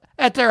out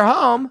at their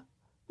home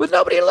with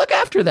nobody to look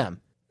after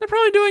them. They're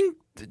probably doing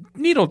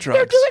needle drugs.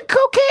 They're doing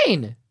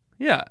cocaine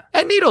Yeah.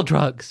 and needle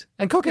drugs.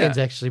 And cocaine's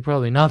actually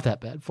probably not that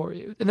bad for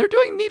you. And they're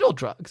doing needle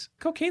drugs.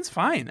 Cocaine's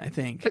fine, I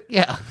think.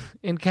 Yeah.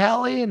 In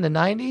Cali in the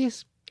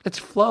 90s, it's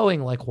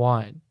flowing like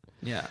wine.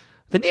 Yeah.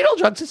 The needle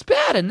drugs is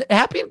bad, and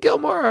Happy and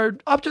Gilmore are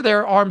up to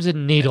their arms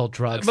in needle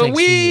drugs. But thanks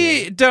to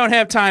we you. don't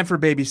have time for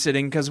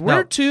babysitting because we're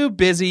No. too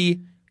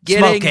busy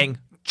getting Smoking.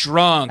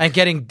 drunk, And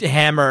getting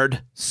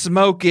hammered.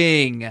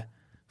 smoking,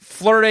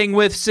 flirting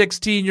with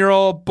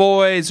 16-year-old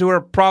boys who are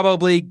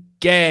probably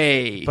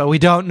gay. But we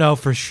don't know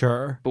for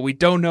sure. But we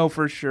don't know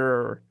for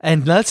sure.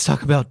 And let's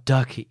talk about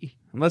Ducky.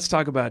 Let's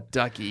talk about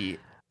Ducky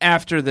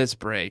after this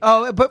break.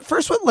 Oh, but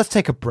first, let's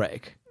take a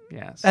break.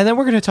 Yes. And then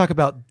we're going to talk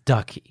about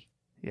Ducky.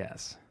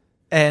 Yes.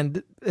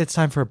 And it's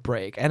time for a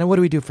break. And what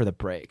do we do for the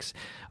breaks?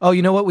 Oh,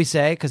 you know what we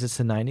say? Because it's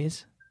the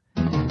 90s?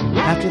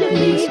 After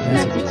these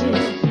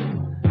messages,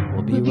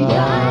 we'll be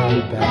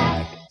right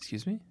back.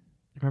 Excuse me?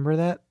 Remember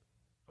that?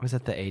 Or was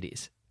that the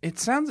 80s? It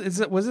sounds,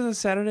 was it a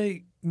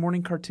Saturday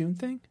morning cartoon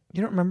thing?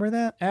 You don't remember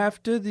that?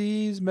 After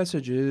these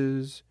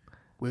messages,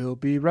 we'll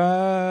be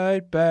right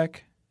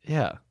back.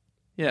 Yeah.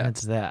 Yeah.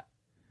 That's that.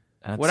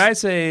 What I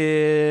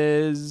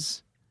say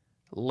is,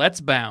 let's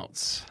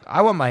bounce.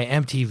 I want my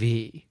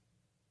MTV.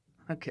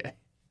 Okay.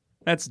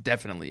 That's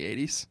definitely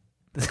 80s.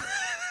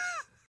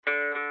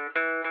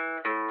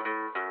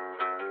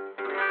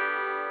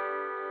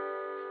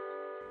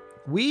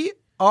 We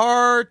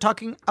are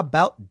talking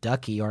about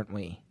Ducky, aren't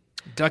we?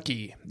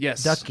 Ducky,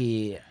 yes.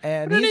 Ducky.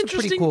 And What an he's a pretty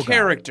interesting cool guy.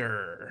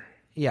 character.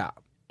 Yeah.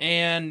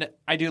 And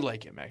I do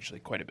like him, actually,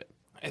 quite a bit.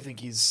 I think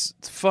he's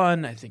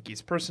fun. I think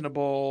he's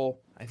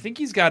personable. I think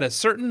he's got a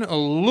certain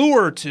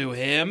allure to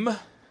him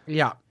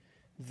Yeah.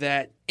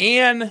 that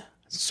Anne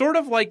sort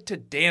of liked to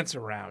dance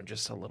around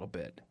just a little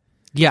bit.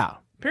 Yeah.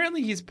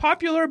 Apparently, he's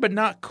popular but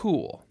not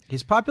cool.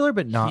 He's popular,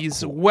 but not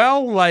He's cool.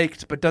 well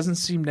liked but doesn't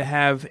seem to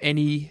have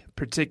any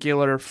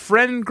particular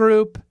friend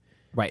group.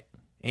 Right.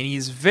 And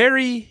he's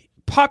very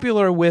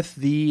popular with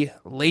the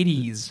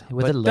ladies,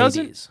 With but the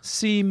doesn't ladies.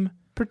 seem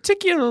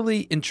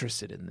particularly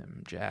interested in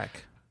them,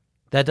 Jack.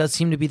 That does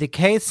seem to be the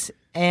case.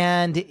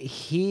 And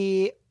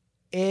he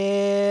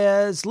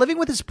is living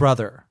with his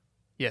brother.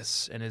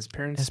 Yes, and his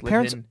parents His live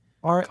parents in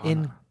are Ghana.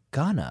 in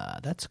Ghana.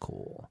 That's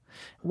cool.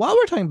 While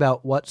we're talking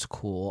about what's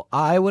cool,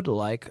 I would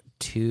like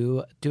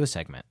to do a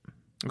segment.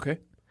 Okay.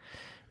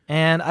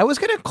 And I was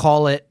going to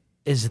call it,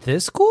 Is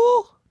This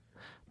Cool?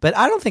 But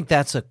I don't think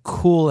that's a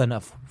cool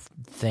enough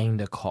thing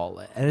to call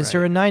it. And is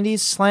there a 90s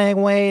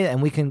slang way?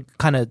 And we can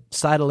kind of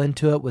sidle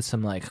into it with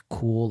some like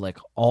cool like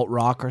alt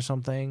rock or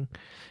something.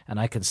 And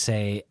I can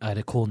say I had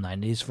a cool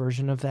 90s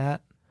version of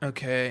that.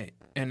 Okay,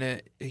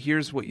 and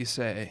here's what you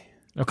say.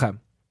 Okay.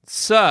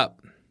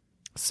 Sup?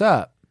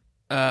 Sup?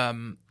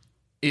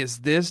 Is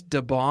this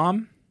da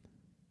bomb?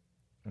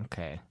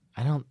 Okay.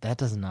 That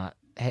does not.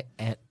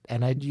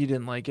 And You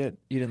didn't like it?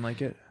 You didn't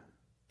like it?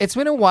 it's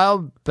been a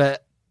while,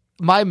 but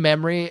my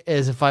memory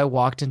is if I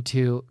walked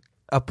into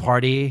a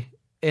party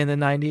in the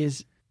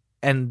 90s,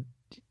 and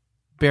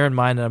bear in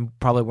mind that I'm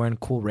probably wearing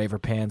cool raver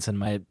pants and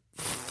my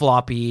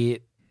floppy,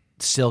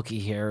 silky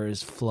hair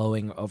is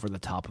flowing over the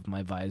top of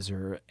my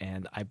visor,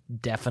 and I'm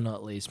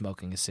definitely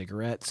smoking a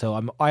cigarette.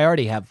 So I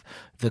already have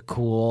the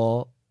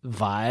cool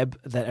vibe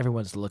that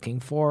everyone's looking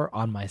for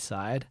on my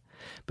side.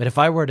 But if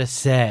I were to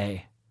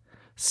say,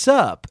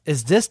 "Sup,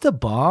 is this the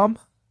bomb?"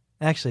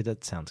 Actually,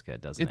 that sounds good,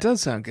 doesn't it? It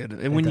does sound good.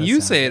 And when does you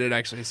sound say good. it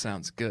actually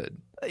sounds good.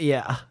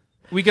 Yeah.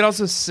 We could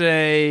also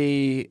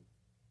say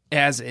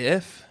as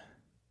if.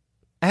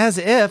 As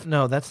if.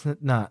 No, that's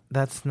not.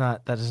 That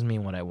doesn't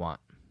mean what I want.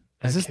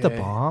 Is this the Okay.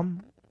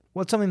 bomb?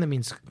 What's something that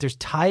means there's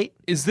tight?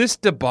 Is this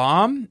da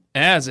bomb?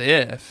 As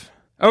if.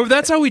 Oh,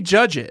 that's how we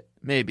judge it,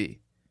 maybe.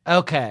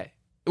 Okay.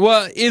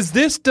 Well, is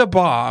this da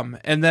bomb?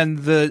 And then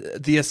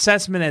the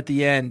assessment at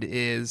the end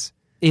is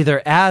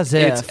Either as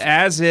if. it's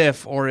as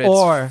if or it's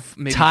Or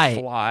maybe tight.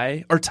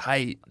 fly or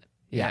tight.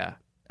 Yeah.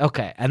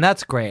 Okay, and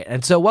that's great.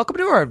 And so welcome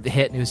to our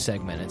hit news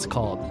segment. It's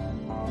called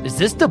Is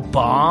This the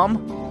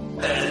Bomb?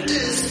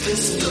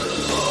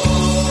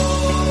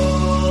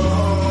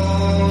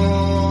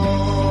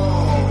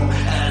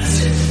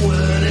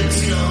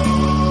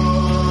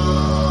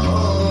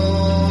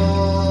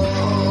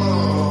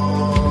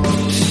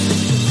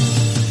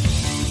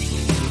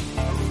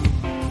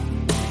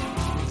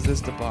 Is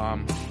this the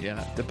bomb?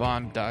 Yeah,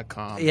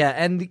 thebomb.com. Yeah,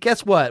 and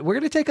guess what? We're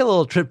going to take a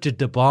little trip to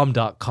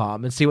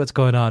debomb.com and see what's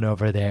going on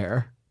over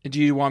there. Do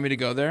you want me to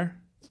go there?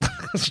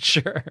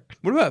 Sure.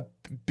 What about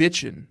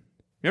bitchin'?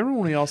 Remember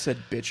when we all said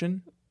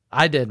bitchin'?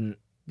 I didn't.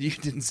 You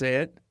didn't say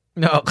it.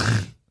 No.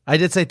 I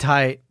did say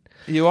tight.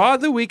 You are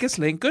the weakest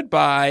link.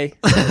 Goodbye.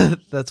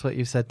 That's what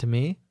you said to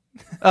me?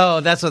 Oh,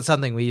 that's what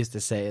something we used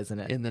to say, isn't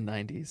it? In the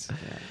 90s.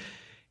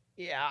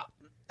 Yeah.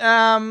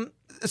 Yeah.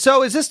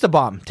 So is this the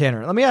bomb,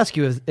 Tanner? Let me ask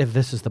you if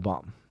this is the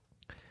bomb.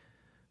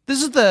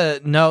 This is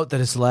the note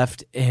that is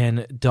left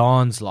in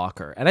Dawn's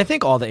locker. And I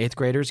think all the 8th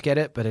graders get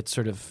it, but it's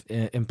sort of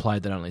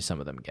implied that only some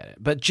of them get it.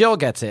 But Jill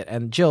gets it,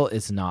 and Jill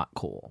is not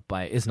cool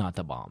is not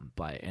the bomb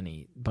by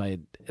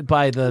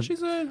the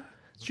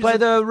She's by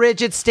the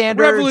rigid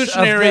standards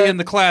revolutionary of the in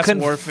the class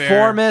warfare.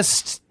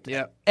 conformist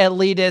Yeah.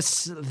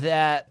 elitists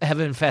that have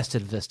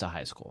infested Vista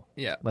High School.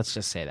 Yeah. Let's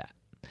just say that.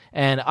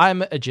 And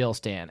I'm a Jill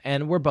stan,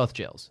 and we're both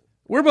Jills.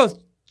 We're both.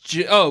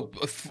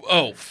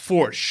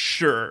 For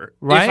sure.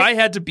 Right? If I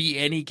had to be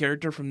any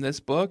character from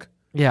this book,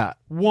 Yeah.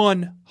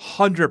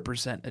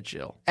 100% a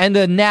Jill. And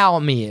the now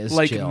me is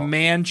Like Jill.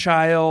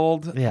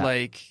 man-child, Yeah.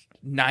 like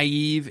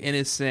naive,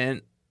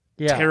 innocent,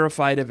 Yeah.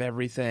 terrified of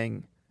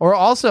everything. Or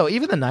also,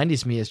 even the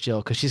 90s me is Jill,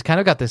 because she's kind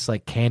of got this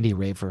like candy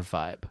raver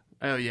vibe.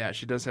 Oh, yeah,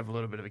 she does have a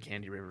little bit of a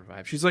Candy Raver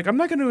vibe. She's like, I'm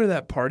not going to go to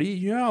that party.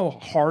 You know how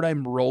hard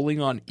I'm rolling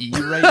on E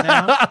right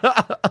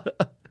now?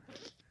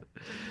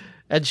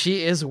 And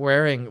she is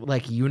wearing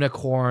like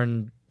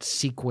unicorn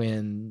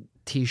sequin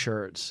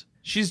t-shirts.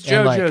 She's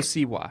And, JoJo like-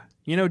 Siwa.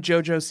 You know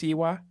JoJo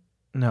Siwa?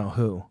 No,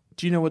 who?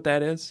 Do you know what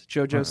that is?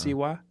 JoJo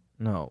Siwa?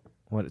 No.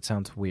 What? It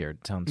sounds weird.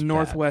 It sounds bad.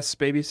 Northwest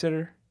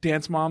Babysitter?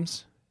 Dance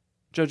Moms?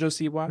 JoJo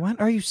Siwa? What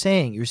are you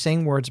saying? You're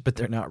saying words, but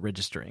they're not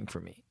registering for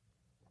me.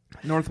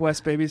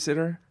 Northwest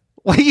Babysitter?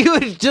 Well, you were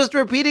just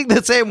repeating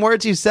the same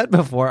words you said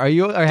before. Are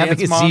you having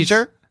Dance a Moms?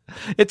 seizure?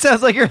 It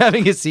sounds like you're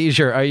having a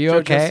seizure. Are you JoJo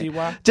okay?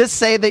 Siwa? Just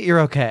say that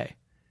you're okay.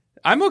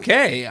 I'm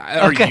okay.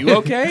 Are Okay. you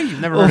okay?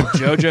 You've never heard of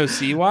JoJo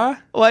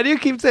Siwa? Why do you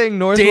keep saying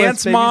Northwest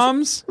Dance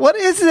Moms? What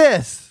is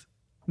this?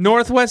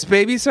 Northwest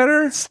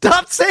Babysitter?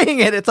 Stop saying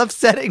it. It's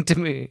upsetting to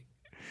me.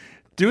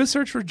 Do a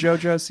search for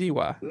JoJo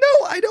Siwa.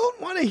 No, I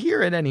don't want to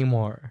hear it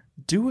anymore.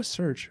 Do a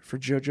search for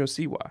JoJo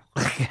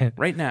Siwa.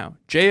 Right now.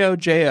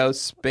 JoJo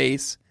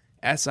space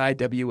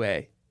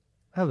SIWA.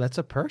 Oh, that's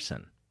a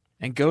person.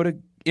 And go to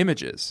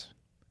images.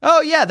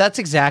 Oh, yeah, that's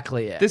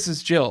exactly it. This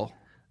is Jill.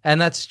 And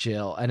that's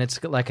Jill, and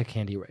it's like a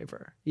candy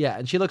raver. Yeah,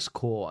 and she looks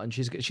cool, and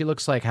she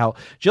looks like how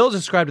Jill's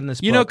described in this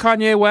You know book.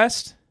 Kanye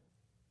West?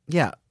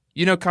 Yeah.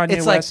 You know Kanye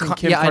It's like West and Ka-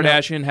 Kim yeah, I know.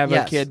 Kardashian have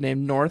Yes. a kid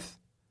named North?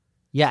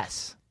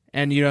 Yes.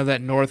 And you know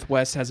that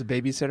Northwest has a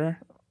babysitter?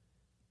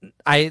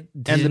 I And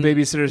the didn't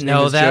babysitter's name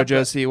know is that, JoJo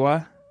but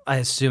Siwa? I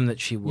assume that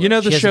she would. You know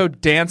the She has show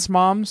Dance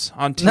Moms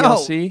on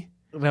TLC?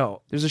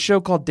 No. There's a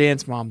show called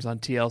Dance Moms on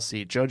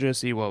TLC. JoJo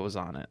Siwa was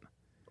on it.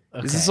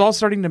 Okay. Is this all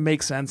starting to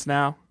make sense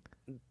now?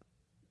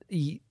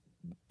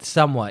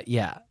 Somewhat,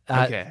 yeah.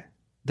 Okay.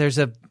 There's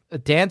a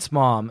dance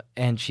mom,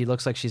 and she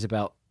looks like she's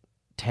about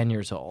 10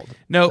 years old.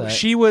 No, But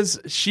she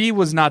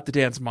was not the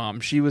dance mom.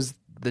 She was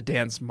the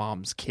dance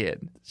mom's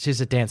kid. she's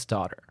a dance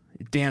daughter.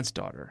 Dance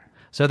daughter.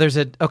 So there's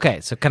a...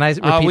 Okay, so can I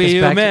repeat Are we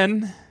this back?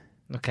 human?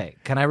 Okay,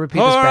 can I repeat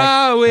this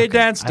back? Oh, we Okay.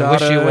 dance I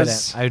wish you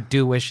daughters. wouldn't. I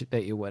do wish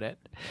that you wouldn't.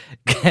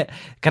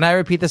 Can I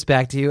repeat this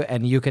back to you,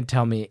 and you can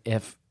tell me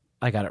if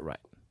I got it right?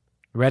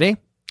 Ready?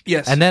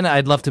 Yes. And then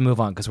I'd love to move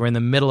on because we're in the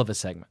middle of a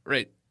segment.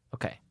 right.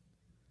 Okay.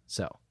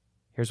 So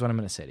here's what I'm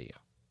going to say to you.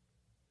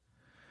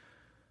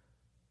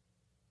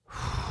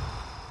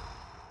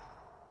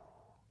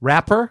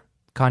 Rapper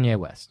Kanye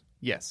West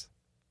Yes.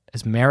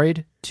 is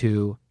married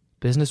to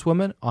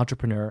businesswoman,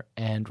 entrepreneur,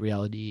 and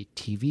reality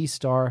TV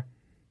star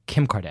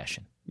Kim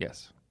Kardashian.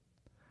 Yes.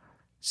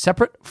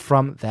 Separate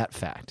from that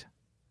fact,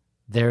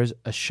 there's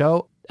a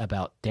show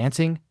about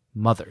dancing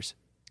mothers.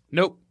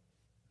 Nope.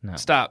 No.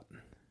 Stop.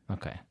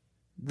 Okay.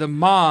 The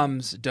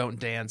moms don't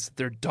dance,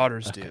 their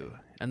daughters do.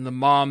 And the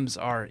moms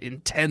are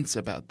intense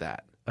about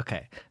that.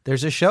 Okay.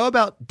 There's a show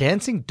about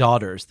dancing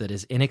daughters that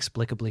is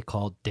inexplicably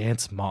called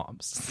Dance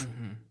Moms.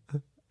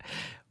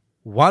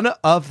 One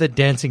of the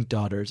dancing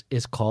daughters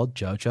is called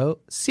JoJo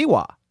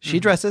Siwa. She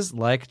dresses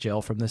like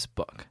Jill from this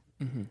book.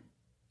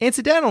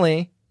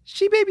 Incidentally,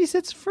 she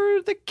babysits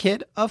for the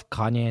kid of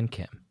Kanye and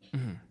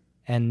Kim.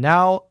 And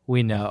now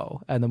we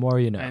know. And the more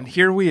you know. And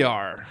here we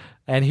are.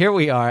 And here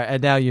we are.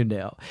 And now you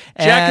know.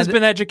 Jack has And-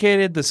 been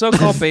educated. The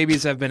so-called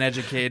babies have been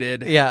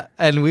educated. Yeah.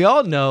 And we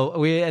all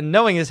know. And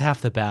knowing is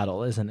half the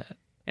battle, isn't it?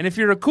 And if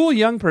you're a cool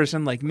young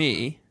person like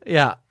me,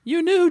 Yeah.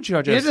 you knew who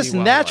JoJo You just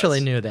Siwa naturally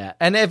was. knew that.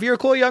 And if you're a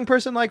cool young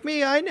person like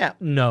me, I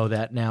know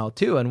that now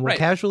too. And we'll Right.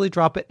 casually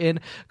drop it in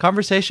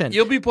conversation.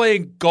 You'll be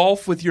playing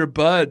golf with your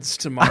buds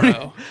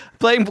tomorrow.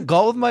 Playing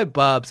golf with my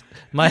bubs.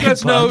 My You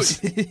guys know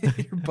bubs.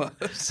 your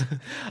bubs.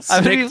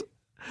 I'm gonna Snick- be-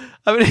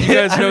 I'm gonna- you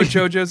guys know I'm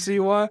JoJo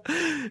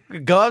Siwa? gonna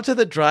go up to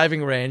the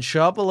driving range,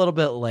 show up a little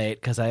bit late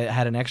because I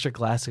had an extra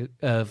glass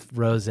of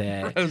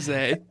rosé.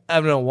 Jose.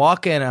 I'm gonna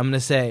walk in. I'm gonna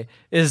say,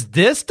 "Is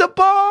this the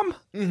bomb?"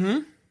 Mm-hmm.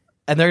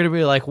 And they're gonna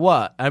be like,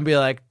 "What?" I'm gonna be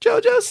like,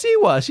 "JoJo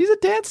Siwa. She's a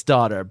dance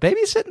daughter,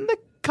 babysitting the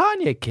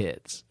Kanye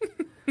kids."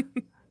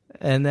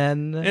 And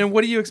then And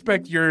what do you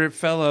expect your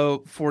fellow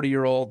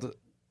 40-year-old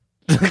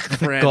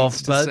friends golf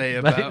to say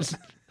about? buddies.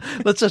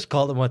 Let's just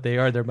call them what they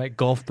are. They're my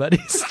golf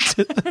buddies.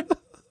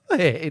 I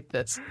hate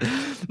this.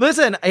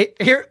 Listen,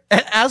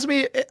 ask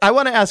me. I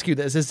want to ask you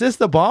this: is this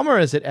the bomb or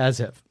is it as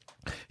if?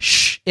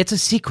 Shh, it's a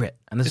secret.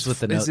 And this is what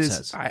the note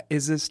says.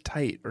 Is this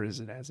tight or is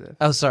it as if?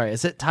 Oh, sorry.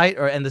 Is it tight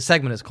or? And the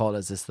segment is called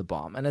 "Is This the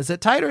Bomb?" And is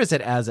it tight or is it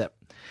as if?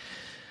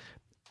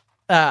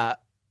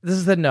 This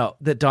is the note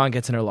that Dawn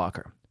gets in her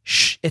locker.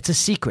 Shh, it's a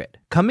secret.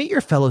 Come meet your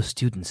fellow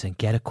students and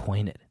get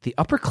acquainted. The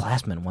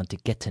upperclassmen want to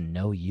get to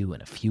know you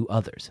and a few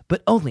others,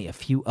 but only a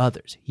few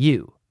others.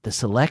 You, the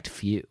select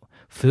few.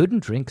 Food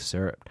and drink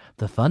served.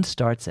 The fun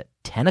starts at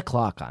 10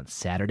 o'clock on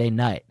Saturday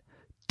night.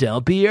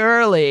 Don't be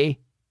early.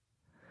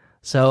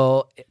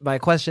 So my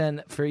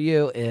question for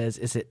you is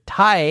it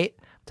tight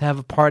to have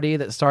a party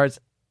that starts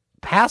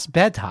past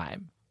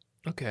bedtime?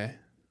 Okay.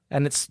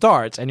 And it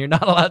starts, and you're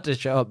not allowed to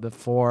show up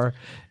before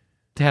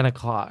 10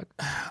 o'clock.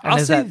 And I'll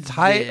is say that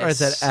tight or is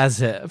this. that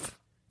as if?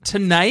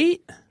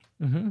 Tonight,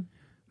 Mm-hmm.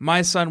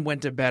 my son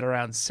went to bed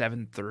around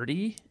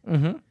 7:30.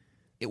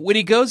 When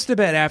he goes to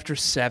bed after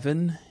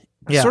 7,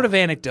 Yeah. sort of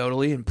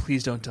anecdotally, and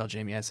please don't tell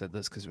Jamie I said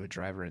this because it would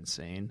drive her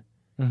insane.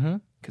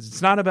 Because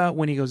it's not about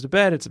when he goes to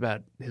bed; it's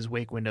about his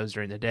wake windows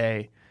during the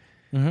day.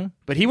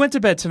 But he went to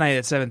bed tonight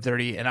at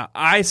 7:30, and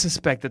I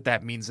suspect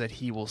that means that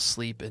he will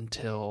sleep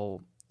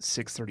until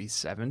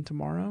 6:37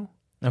 tomorrow.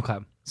 Okay.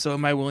 So,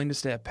 am I willing to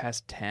stay up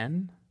past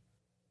 10?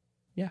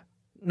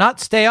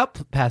 Not stay up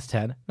past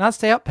 10. Not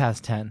stay up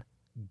past 10.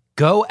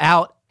 Go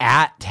out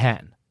at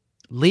 10.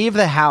 Leave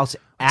the house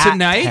at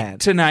Tonight? 10.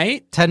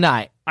 Tonight?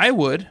 Tonight. I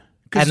would.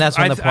 'Cause And that's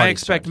when the I party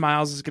expect starts.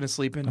 Miles is going to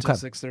sleep until Okay.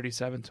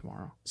 6:37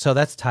 tomorrow. So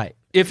that's tight.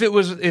 If it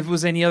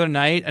was any other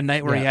night, a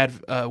night where he Yeah. had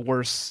a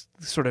worse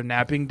sort of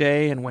napping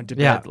day and went to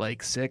Yeah. bed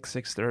like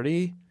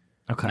 6:30.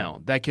 Okay.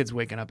 No, that kid's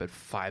waking up at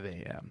 5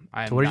 a.m.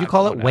 So what did you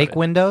call it? Wake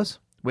windows?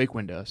 Wake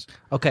windows.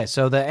 Okay,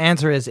 so the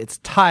answer is it's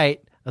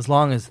tight as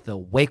long as the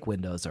wake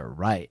windows are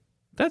right.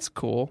 That's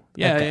cool.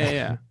 Yeah, Okay.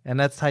 yeah. And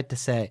that's tight to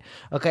say.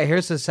 Okay,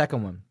 here's the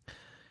second one.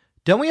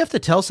 Don't we have to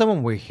tell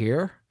someone we're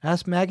here?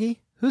 Asked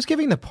Maggie. Who's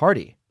giving the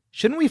party?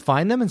 Shouldn't we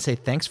find them and say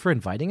thanks for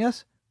inviting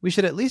us? We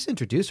should at least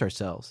introduce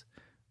ourselves.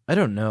 I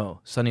don't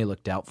know. Sonny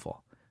looked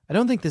doubtful. I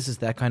don't think this is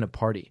that kind of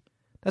party.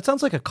 That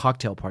sounds like a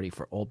cocktail party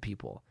for old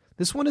people.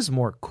 This one is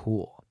more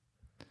cool.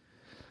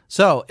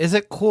 So, is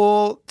it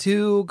cool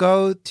to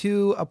go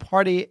to a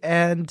party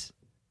and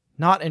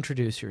not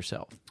introduce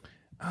yourself?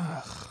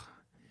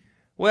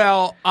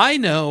 Well, I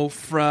know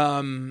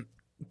from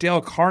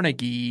Dale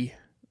Carnegie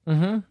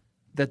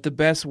that the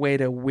best way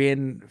to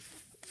win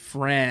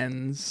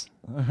friends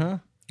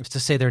Is to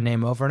say their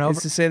name over and over? is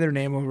to say their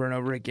name over and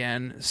over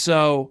again.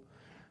 So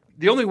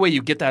the only way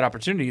you get that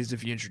opportunity is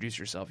if you introduce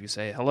yourself. You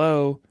say,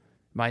 hello,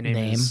 my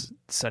name is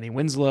Sonny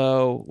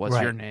Winslow. What's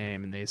Right. your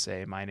name? And they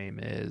say, my name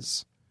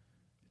is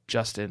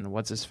Justin.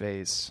 What's his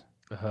face?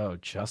 Oh,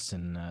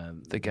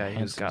 Justin, The guy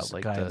who's got,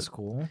 like, guy in the-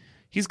 school.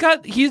 He's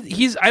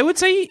I would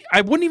say,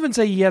 I wouldn't even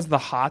say he has the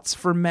hots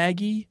for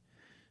Maggie.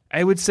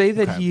 I would say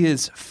that he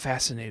is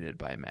fascinated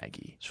by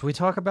Maggie. Should we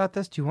talk about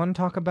this? Do you want to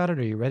talk about it?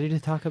 Are you ready to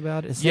talk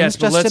about it? His Yes,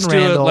 name's but Justin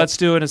Randall.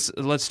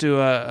 let's do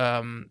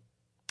a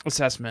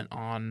assessment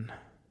on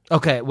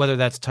Okay, whether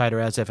that's tight or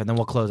as if, and then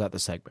we'll close out the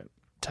segment.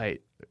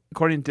 tight.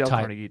 According to Dale Tight.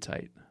 Carnegie,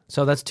 tight.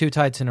 So that's 2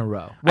 tights in a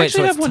row. I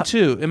actually it's have one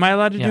too. Am I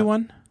allowed to Yeah. do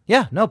one?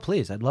 Yeah, no,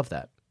 please. I'd love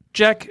that.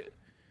 Jack,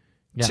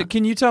 Yeah. so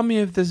can you tell me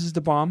if this is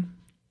the bomb?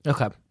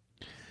 Okay.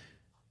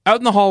 Out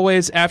in the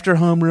hallways after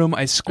homeroom,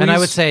 I squeeze. And I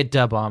would say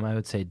duh bomb. I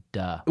would say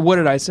duh. What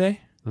did I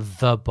say?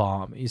 The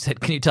bomb. You said,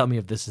 can you tell me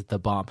if this is the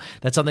bomb?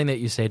 That's something that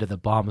you say to the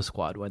bomb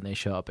squad when they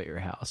show up at your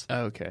house.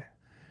 Okay.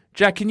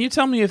 Jack, can you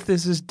tell me if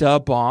this is the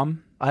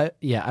bomb? I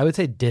would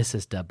say this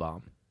is the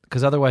bomb.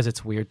 Because otherwise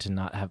it's weird to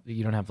not have,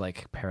 you don't have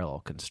like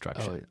parallel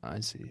construction I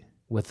see.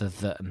 with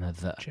the and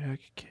the. Jack,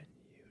 can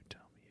you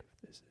tell me if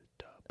this is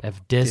the bomb?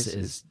 If this This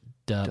is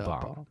the Da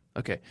bomb.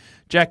 Okay.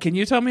 Jack, can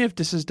you tell me if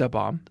this is the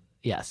bomb?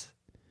 Yes.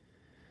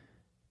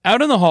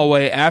 Out in the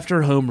hallway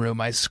after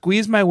homeroom, I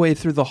squeeze my way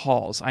through the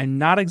halls. I'm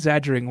not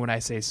exaggerating when I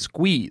say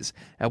squeeze.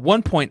 At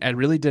one point, I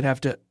really did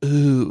have to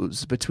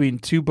ooze between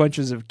 2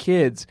 bunches of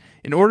kids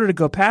in order to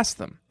go past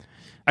them.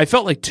 I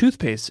felt like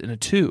toothpaste in a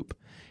tube.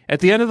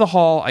 At the end of the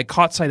hall, I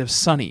caught sight of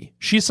Sunny.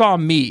 She saw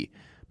me,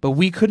 but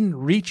we couldn't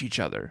reach each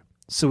other.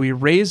 So we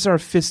raised our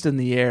fist in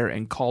the air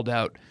and called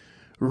out,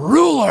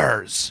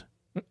 "Rulers!"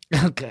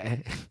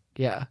 Okay.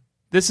 Yeah.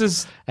 This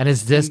is And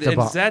is this the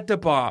bomb? Is that the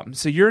bomb?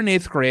 So you're in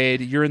 8th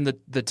grade. You're in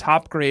the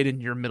top grade in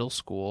your middle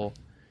school.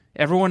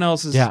 Everyone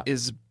else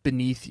is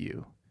beneath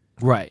you.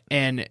 Right.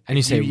 And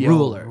you say yell,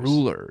 rulers.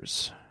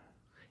 Rulers.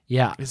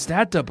 Yeah. Is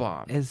that the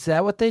bomb? Is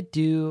that what they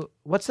do?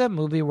 What's that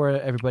movie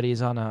where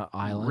everybody's on an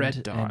island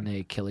Red Dawn. and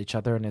they kill each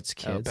other and it's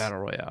kids? Battle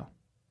Royale.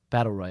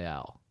 Battle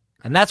Royale.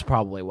 And that's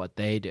probably what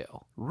they do.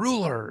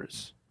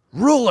 Rulers.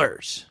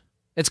 Rulers.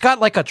 It's got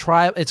like a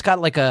tribe. It's got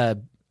like a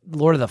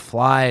Lord of the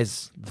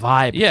Flies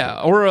vibe.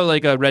 Yeah, or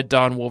like a Red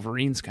Dawn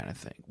Wolverines kind of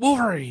thing.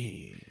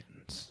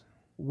 Wolverines.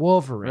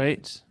 Wolverine.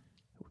 Right?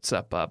 What's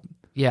up, bub?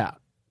 Yeah.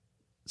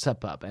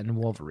 Sup up. And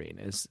Wolverine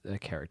is a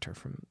character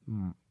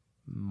from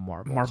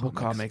Marvel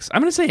Comics.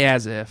 I'm going to say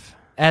as if.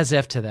 As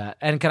if to that.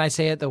 And can I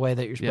say it the way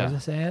that you're supposed Yeah.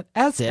 to say it?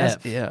 As if.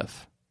 As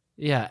if.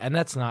 Yeah, and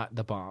that's not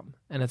the bomb.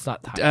 And it's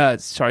not time.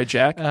 Sorry,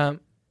 Jack.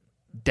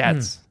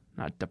 That's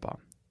not the bomb.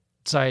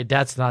 Sorry,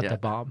 that's not Yeah. the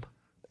bomb.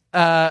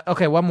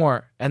 Okay, one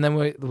more. And then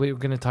we're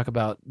going to talk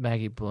about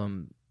Maggie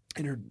Bloom.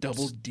 And her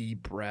double D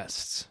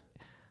breasts.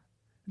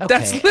 Okay,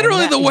 That's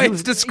literally and the way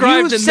it's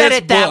described you in said this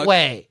it that book.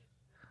 way.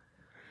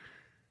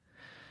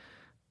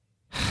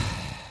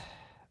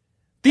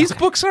 These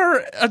books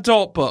are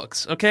adult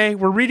books, okay?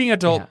 We're reading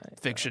adult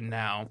fiction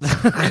now.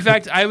 In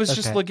fact, I was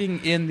just Okay.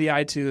 looking in the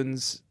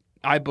iTunes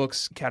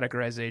iBooks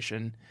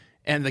categorization,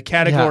 and the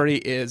category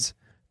is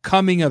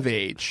coming of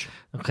age.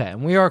 Okay,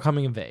 and we are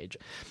coming of age.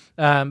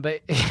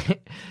 But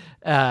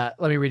let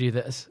me read you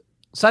this.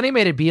 Sunny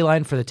made a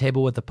beeline for the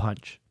table with a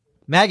punch.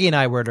 Maggie and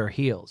I were at our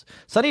heels.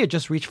 Sunny had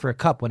just reached for a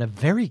cup when a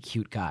very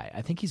cute guy,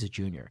 I think he's a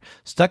junior,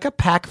 stuck a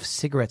pack of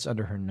cigarettes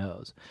under her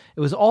nose. It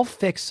was all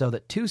fixed so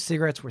that 2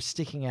 cigarettes were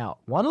sticking out,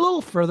 one a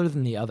little further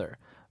than the other.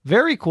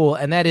 Very cool,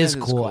 and that is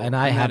cool, and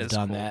I and that have is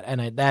done cool. that,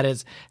 and that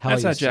is how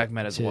That's I how used Jack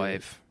met his to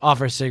wife.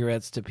 offer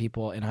cigarettes to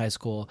people in high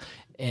school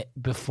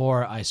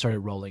before I started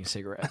rolling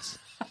cigarettes.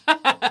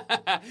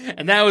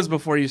 And that was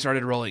before you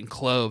started rolling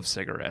clove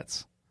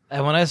cigarettes.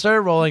 And when I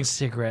started rolling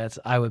cigarettes,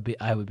 I would be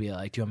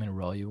like, "Do you want me to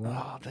roll you one?"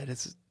 Oh, that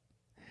is.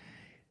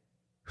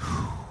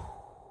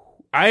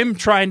 I'm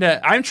trying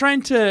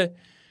to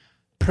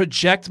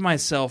project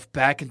myself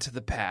back into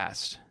the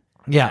past.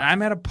 Yeah. And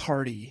I'm at a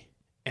party,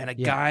 and a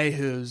Yeah. guy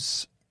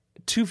who's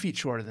 2 feet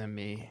shorter than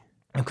me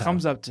Okay.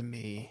 comes up to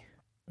me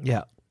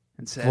Yeah.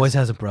 and says, Voice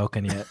hasn't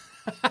broken yet.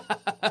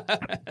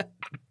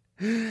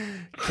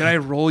 "Can I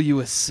roll you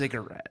a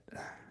cigarette?"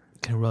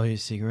 Can I roll you a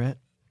cigarette?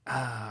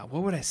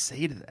 What would I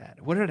say to that?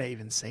 What did I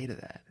even say to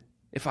that?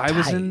 If I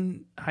was Tight.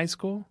 in high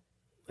school?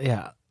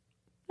 Yeah.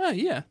 Oh,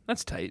 yeah,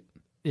 that's tight.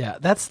 Yeah,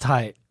 that's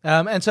tight.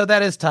 And so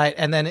that is tight.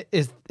 And then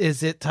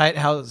is it tight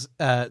how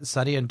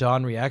Sunny and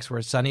Dawn reacts,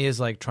 where Sunny is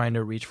like trying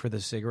to reach for the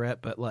cigarette,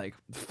 but like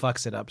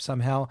fucks it up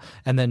somehow.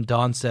 And then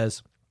Dawn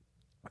says,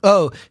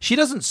 "Oh, she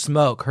doesn't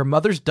smoke. Her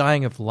mother's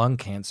dying of lung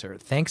cancer.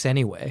 Thanks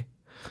anyway."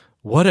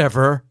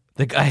 Whatever,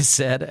 the guy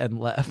said and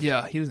left.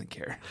 Yeah, he doesn't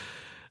care.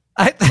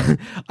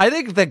 I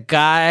think the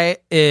guy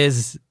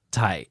is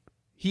tight.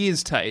 He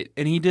is tight,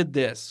 and he did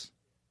this.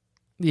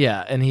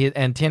 Yeah,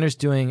 and Tanner's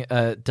doing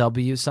a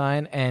W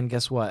sign, and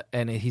guess what?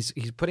 And he's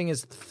putting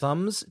his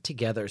thumbs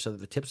together so that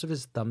the tips of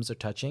his thumbs are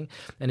touching,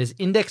 and his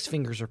index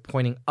fingers are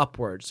pointing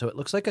upward, so it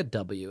looks like a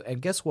W.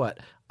 And guess what?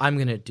 I'm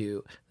gonna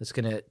do that's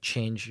gonna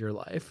change your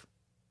life.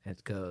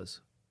 It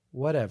goes,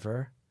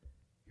 whatever.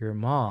 Your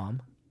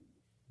mom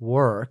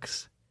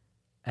works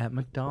at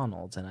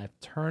McDonald's, and I've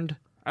turned.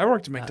 I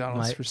worked at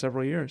McDonald's my- for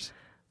several years.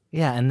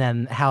 Yeah, and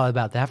then how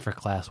about that for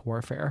class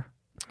warfare?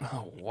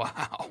 Oh,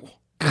 wow.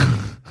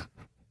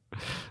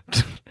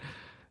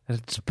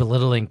 It's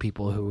belittling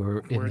people who were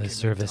in Work the at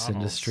service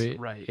McDonald's, industry.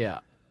 right. Yeah.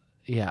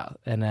 Yeah.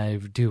 And I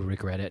do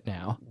regret it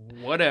now.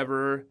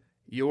 Whatever.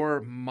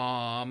 Your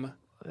mom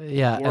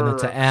Yeah, and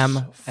it's an M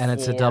works and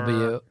it's a for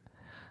W.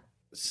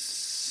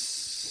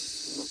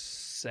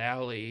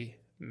 Sally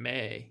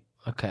May.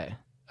 Okay.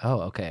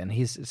 Oh, okay. And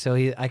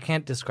I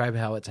can't describe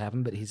how it's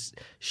happened, but he's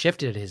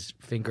shifted his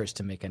fingers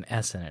to make an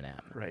S and an M.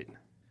 Right.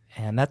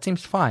 And that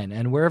seems fine.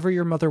 And wherever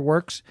your mother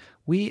works,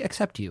 we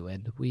accept you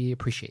and we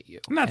appreciate you.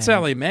 Not And-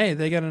 Sally May.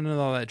 They got into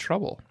all that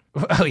trouble.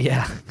 Oh,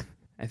 yeah.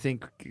 I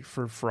think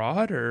for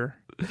fraud or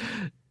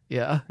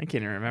Yeah. I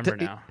can't even remember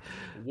now.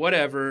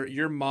 Whatever.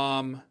 Your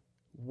mom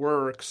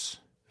works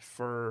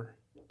for.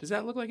 Does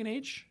that look like an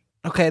H?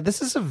 Okay,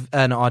 this is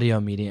an audio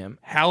medium.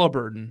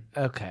 Halliburton.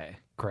 Okay,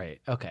 great.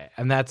 Okay,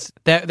 and that's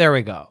there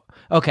we go.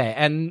 Okay,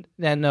 and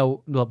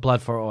no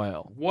blood for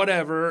oil.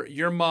 Whatever.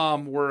 Your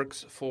mom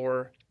works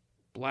for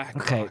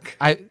BlackRock.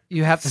 Okay,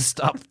 you have to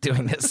stop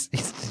doing this.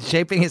 He's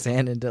shaping his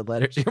hand into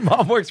letters. Your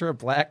mom works for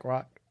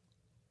BlackRock.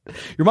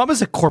 Your mom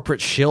is a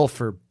corporate shill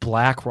for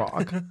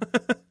BlackRock.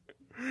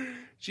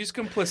 She's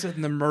complicit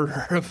in the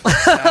murder of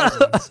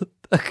thousands.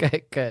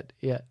 Okay, good.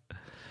 Yeah.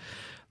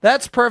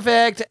 That's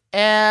perfect.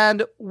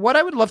 And what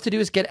I would love to do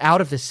is get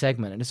out of this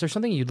segment. And is there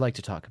something you'd like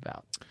to talk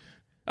about?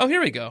 Oh,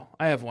 here we go.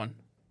 I have one.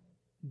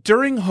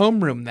 During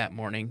homeroom that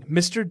morning,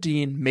 Mr.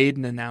 Dean made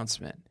an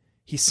announcement.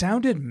 He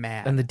sounded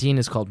mad. And the dean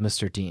is called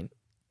Mr. Dean.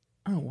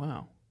 Oh,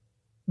 wow.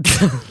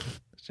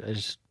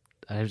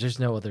 There's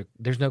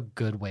no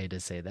good way to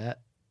say that.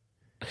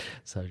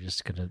 So I'm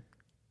just going to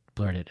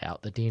blurt it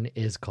out. The dean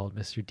is called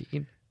Mr.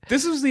 Dean.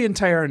 This was the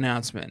entire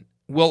announcement.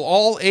 Will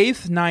all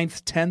 8th,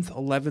 9th, 10th,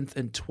 11th,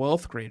 and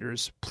 12th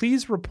graders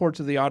please report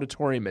to the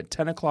auditorium at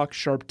 10 o'clock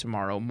sharp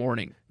tomorrow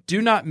morning? Do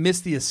not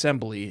miss the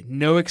assembly.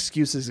 No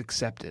excuses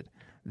accepted.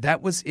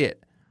 That was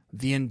it.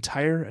 The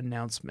entire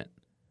announcement.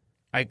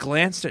 I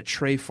glanced at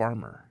Trey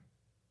Farmer.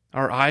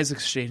 Our eyes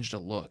exchanged a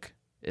look.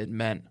 It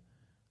meant,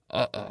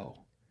 uh-oh.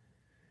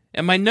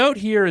 And my note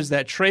here is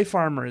that Trey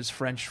Farmer is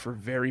French for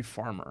very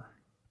farmer.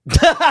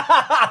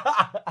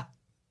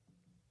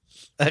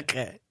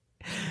 Okay.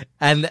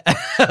 And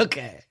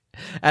okay.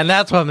 And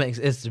that's what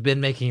it's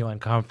been making you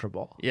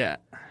uncomfortable. Yeah.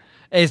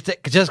 It's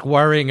just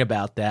worrying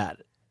about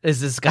that.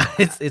 Is this guy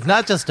it's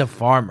not just a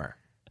farmer.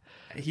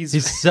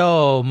 He's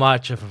so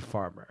much of a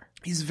farmer.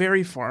 He's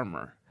very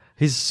farmer.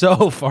 He's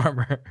so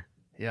farmer.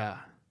 Yeah.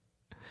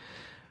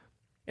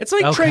 It's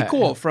like Okay. Trey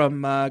Cool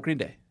from Green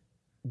Day.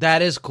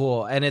 That is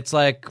cool. And it's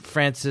like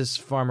Francis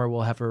Farmer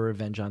will have a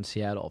revenge on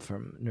Seattle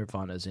from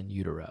Nirvana's In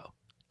Utero.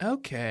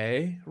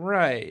 Okay,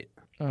 right.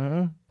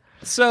 Mm-hmm.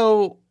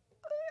 So,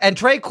 And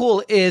Trey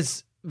Cool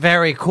is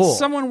very cool.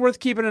 someone worth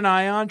keeping an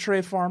eye on,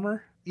 Trey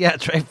Farmer. Yeah,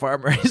 Trey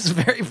Farmer is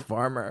very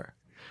farmer.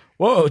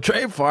 Whoa,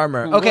 Trey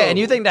Farmer. Okay, Whoa. and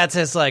you think that's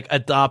his like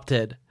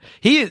adopted?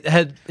 He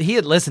had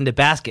listened to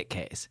Basket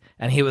Case,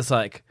 and he was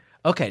like,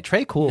 "Okay,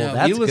 Trey Cool, No,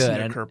 that's he listened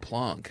good." to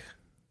Kerplunk,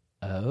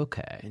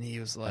 Okay, and he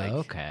was like,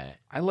 okay.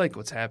 I like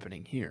what's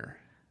happening here.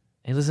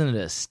 He listened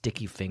to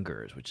Sticky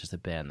Fingers, which is the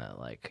band that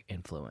like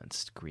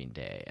influenced Green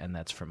Day, and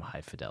that's from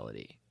High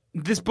Fidelity.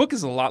 This book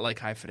is a lot like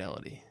High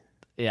Fidelity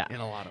Yeah, in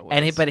a lot of ways.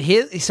 and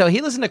he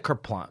listened to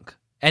Kerplunk,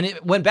 and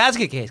when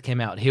Basket Case came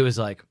out, he was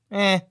like,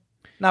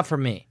 not for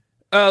me.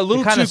 a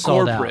little kinda too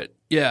sold out. corporate.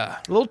 Yeah.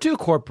 A little too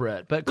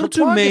corporate, but A little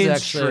too Kerplunk is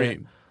actually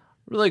mainstream.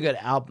 a really good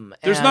album.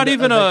 There's And, not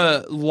even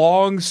the- a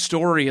long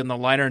story in the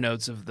liner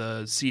notes of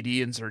the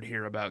CD insert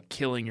here about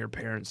killing your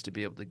parents to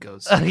be able to go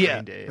see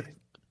Yeah. Green Day.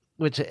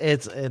 which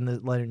it's in the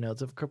liner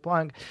notes of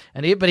Kerplunk,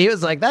 but he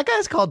was like, that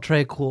guy's called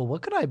Trey Cool.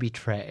 What could I be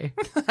Trey?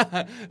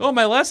 Oh,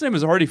 my last name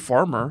is already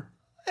Farmer.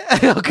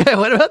 Okay,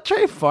 what about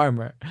Trey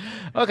Farmer?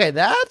 Okay,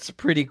 that's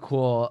pretty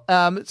cool.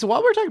 So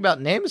while we're talking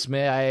about names,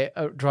 may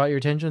I draw your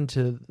attention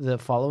to the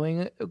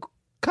following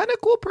kind of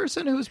cool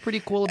person who's pretty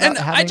cool about And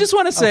I having- just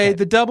want to say Okay.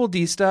 the double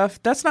D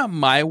stuff, that's not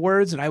my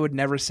words, and I would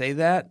never say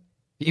that.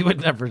 You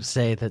would never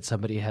say that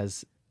somebody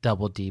has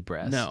double D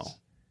breasts. No.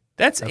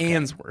 That's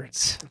Anne's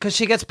words. Because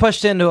she gets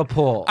pushed into a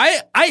pool.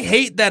 I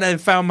hate that I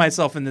found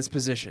myself in this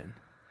position.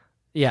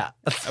 Yeah.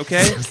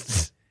 Okay?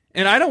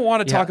 And I don't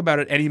want to Yeah. talk about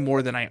it any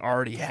more than I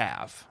already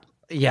have.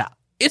 Yeah.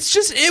 It's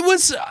just,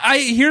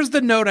 here's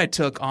the note I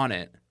took on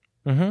it.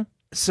 Mm-hmm.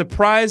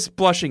 Surprise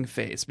blushing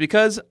face,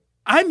 because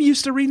I'm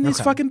used to reading these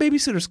Okay. fucking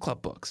Babysitter's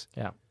Club books.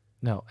 Yeah.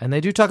 No. And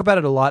they do talk about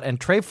it a lot. And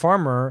Trey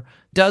Farmer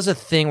does a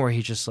thing where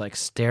he just like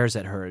stares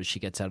at her as she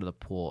gets out of the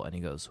pool and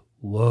he goes,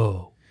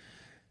 whoa.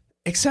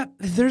 Except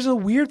there's a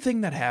weird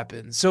thing that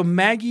happens. So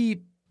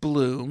Maggie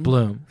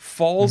Bloom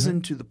falls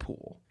into the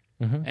pool.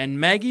 Mhm. And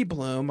Maggie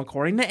Bloom,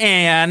 according to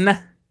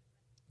Anne,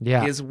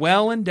 Yeah. is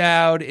well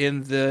endowed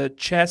in the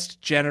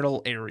chest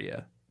genital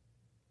area.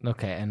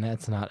 Okay. And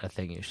that's not a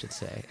thing you should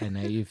say. I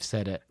know you've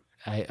said it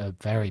a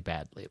very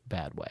bad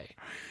way.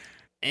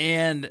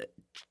 And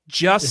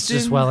Justin, It's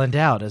just well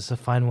endowed is a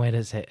fine way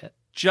to say it.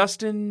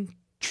 Justin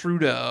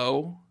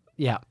Trudeau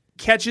Yeah.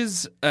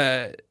 catches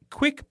a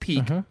quick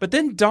peek, but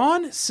then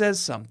Dawn says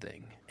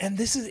something. And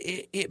this is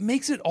it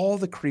makes it all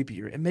the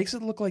creepier. It makes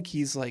it look like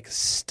he's like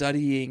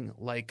studying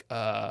like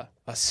a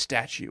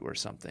statue or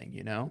something,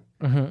 you know?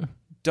 Mm-hmm.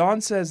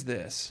 Dawn says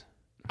this.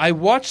 I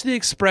watched the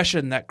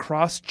expression that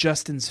crossed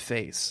Justin's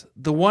face,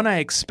 the one I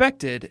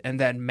expected and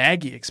that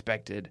Maggie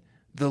expected,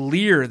 the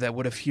leer that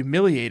would have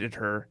humiliated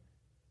her,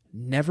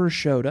 never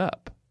showed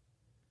up.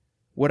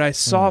 What I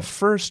saw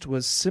first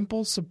was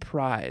simple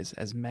surprise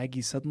as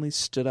Maggie suddenly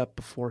stood up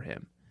before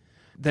him.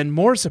 Then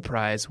more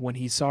surprise when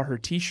he saw her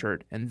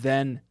t-shirt, and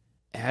then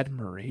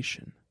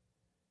admiration.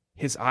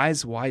 His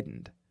eyes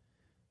widened.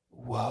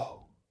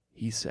 "Whoa,"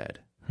 he said.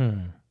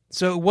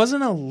 So it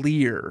wasn't a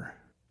leer.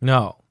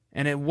 No.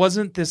 And it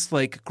wasn't this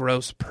like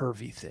gross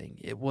pervy thing.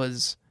 It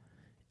was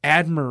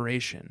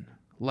admiration.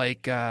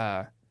 Like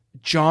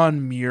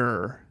John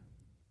Muir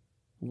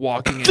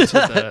walking into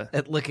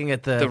the Looking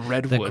at the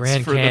redwoods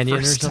Grand for the Canyon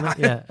or first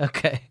something. time. Yeah.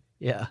 Okay.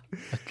 Yeah.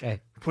 Okay.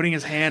 putting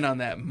his hand on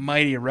that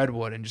mighty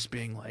redwood and just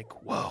being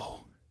like, whoa.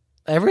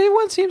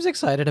 Everyone seems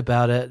excited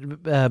about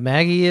it.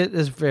 Maggie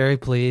is very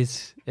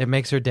pleased. It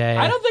makes her day.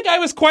 I don't think I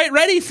was quite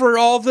ready for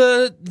all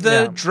the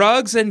No.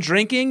 drugs and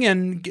drinking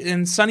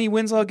and Sonny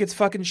Winslow gets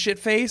fucking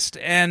shit-faced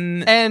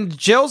And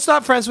Jill's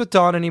not friends with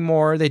Dawn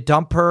anymore. They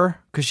dump her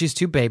because she's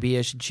too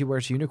babyish and she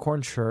wears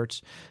unicorn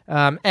shirts.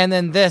 And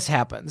then this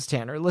happens,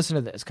 Tanner. Listen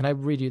to this. Can I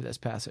read you this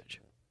passage?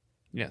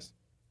 Yes.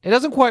 It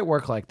doesn't quite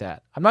work like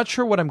that. I'm not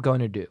sure what I'm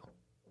going to do.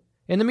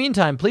 In the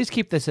meantime, please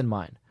keep this in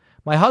mind.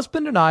 My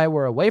husband and I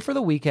were away for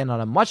the weekend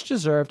on a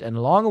much-deserved and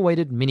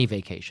long-awaited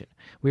mini-vacation.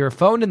 We were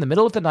phoned in the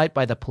middle of the night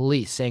by the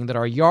police saying that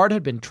our yard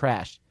had been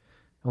trashed,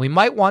 and we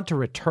might want to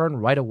return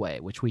right away,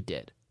 which we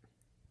did.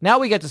 Now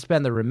we get to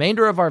spend the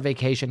remainder of our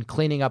vacation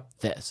cleaning up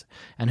this.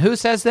 And who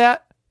says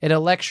that? In a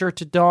lecture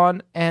to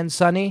Dawn and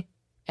Sonny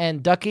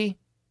and Ducky?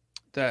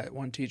 That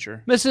one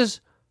teacher,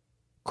 Mrs.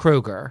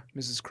 Kruger.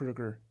 Mrs.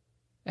 Kruger.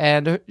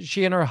 And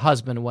she and her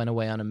husband went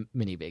away on a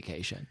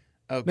mini-vacation.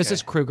 Okay.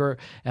 Mrs. Kruger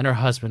and her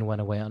husband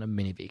went away on a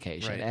mini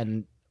vacation. Right.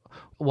 And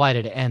why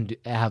did it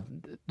have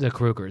the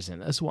Krugers in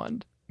this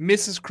one?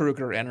 Mrs.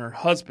 Kruger and her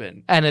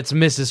husband, And it's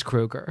Mrs.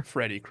 Kruger.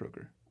 Freddie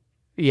Kruger.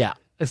 Yeah,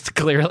 it's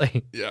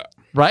clearly, Yeah.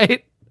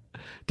 right?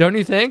 Don't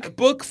you think?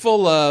 Book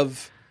full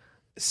of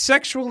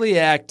sexually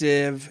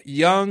active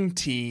young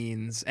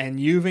teens, and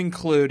you've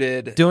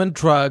included Doing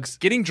drugs.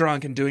 getting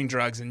drunk and doing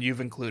drugs, and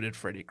you've included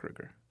Freddie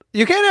Kruger.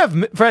 You can't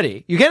have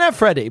Freddie. You can't have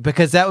Freddie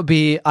because that would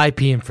be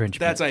IP infringement.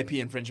 That's IP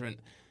infringement.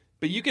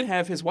 But you can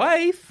have his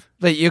wife.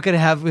 But you could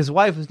have his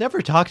wife who's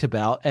never talked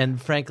about,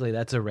 and frankly,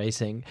 that's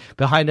erasing.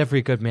 Behind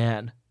every good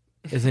man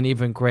is an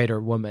even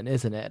greater woman,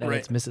 isn't it? And Right.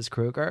 it's Mrs.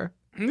 Kruger.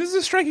 And this is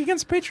a strike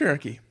against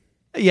patriarchy.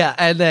 Yeah,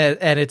 and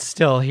it's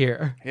still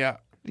here. Yeah.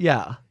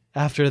 Yeah.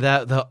 After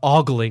that, the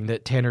ogling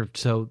that Tanner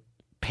so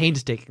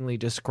painstakingly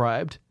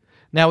described.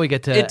 Now we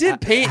get to It did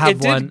pain.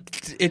 have one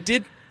It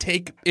did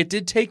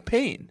take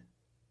pain.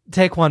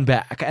 take one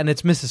back, and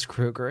it's Mrs.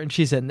 Kruger, and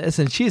she's in this,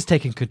 and she's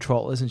taking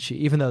control, isn't she?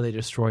 Even though they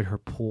destroyed her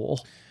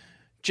pool.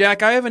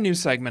 Jack, I have a new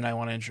segment I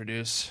want to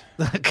introduce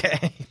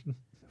Okay.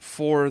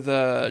 for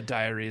the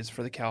diaries,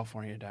 for the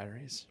California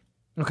Diaries.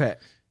 Okay.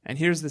 And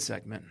here's the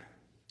segment.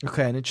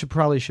 Okay, and it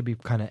should be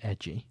kind of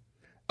edgy.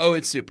 Oh,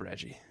 it's super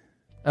edgy.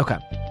 Okay.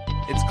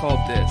 It's called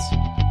this.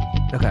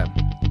 Okay.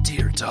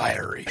 Dear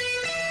Diary.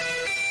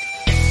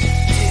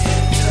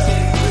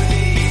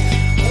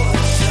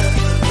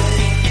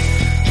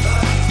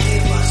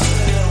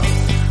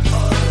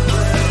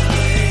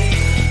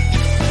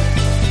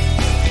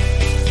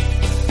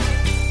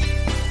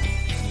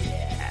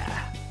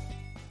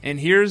 And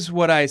here's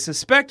what I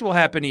suspect will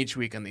happen each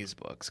week in these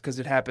books, because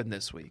it happened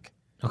this week.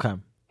 Okay.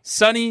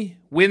 Sonny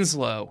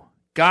Winslow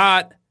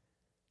got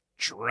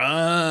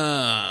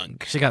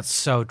drunk. She got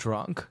so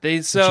drunk. We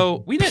didn't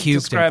puked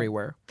describe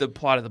everywhere. the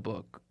plot of the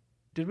book,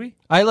 did we?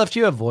 I left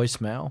you a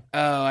voicemail.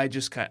 Oh, I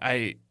just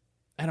I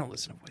don't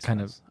listen to voicemails.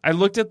 Kind of. I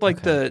looked at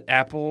the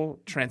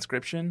Apple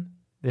transcription,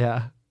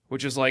 Yeah.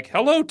 which is like,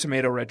 "Hello,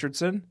 Tomato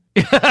Richardson.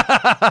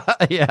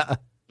 Yeah.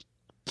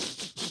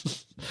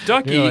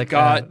 Ducky You're like,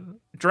 got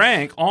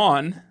drank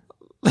on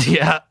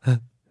Yeah.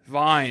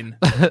 Vine."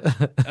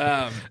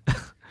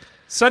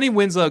 Sonny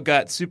Winslow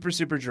got super,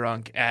 super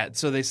drunk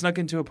so they snuck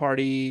into a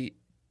party.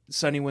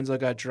 Sonny Winslow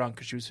got drunk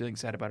because she was feeling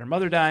sad about her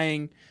mother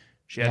dying.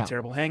 She had Yeah. a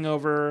terrible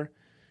hangover.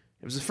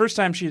 It was the first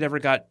time she'd ever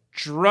got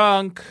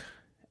drunk.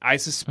 I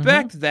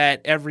suspect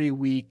that every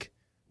week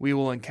we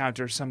will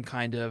encounter some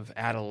kind of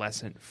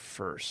adolescent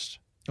first.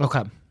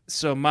 Okay.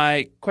 So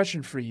my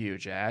question for you,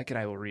 Jack, and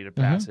I will read a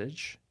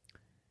passage.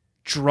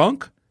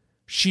 Drunk?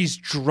 She's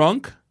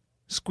drunk?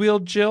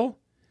 Squealed Jill.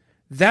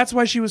 That's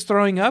why she was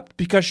throwing up?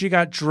 Because she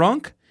got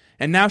drunk?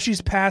 And now she's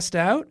passed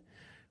out?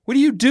 What do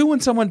you do when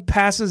someone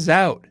passes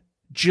out?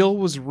 Jill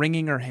was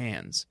wringing her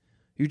hands.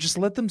 You just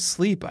let them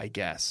sleep, I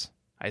guess,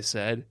 I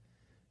said.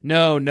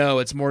 No,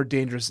 it's more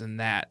dangerous than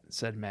that,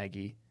 said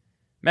Maggie.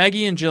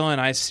 Maggie and Jill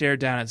and I stared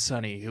down at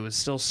Sonny, who was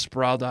still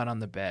sprawled out on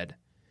the bed.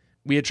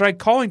 We had tried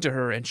calling to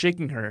her and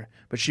shaking her,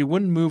 but she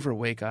wouldn't move or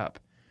wake up.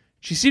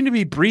 She seemed to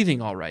be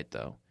breathing all right,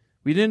 though.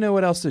 We didn't know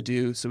what else to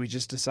do, so we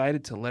just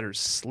decided to let her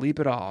sleep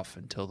it off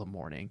until the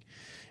morning.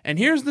 And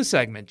here's the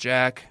segment,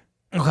 Jack.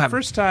 Okay.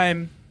 First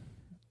time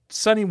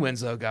Sonny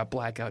Winslow got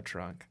blackout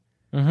drunk.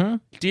 Mm-hmm.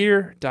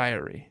 Dear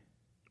Diary,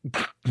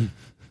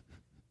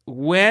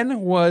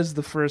 When was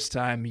the first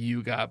time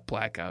you got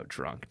blackout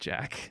drunk,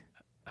 Jack?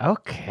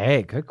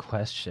 Okay, good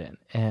question.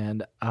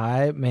 And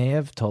I may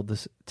have told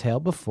this tale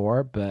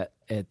before, but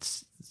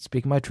it's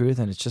speaking my truth,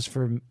 and it's just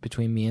for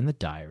between me and the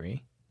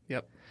diary.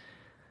 Yep.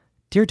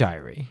 Dear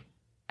diary,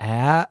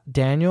 at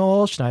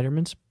Daniel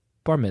Schneiderman's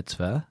bar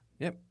mitzvah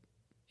Yep.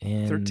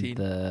 in 13.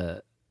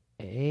 the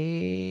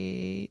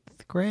 8th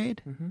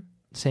grade,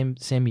 Mm-hmm.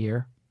 same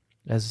year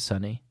as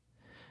Sonny.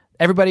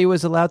 Everybody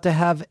was allowed to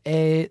have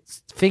a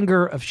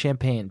finger of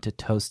champagne to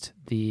toast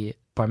the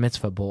bar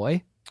mitzvah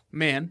boy.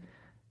 Man,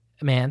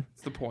 Man.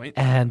 that's the point.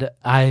 And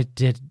I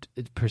did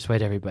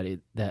persuade everybody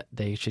that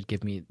they should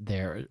give me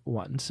their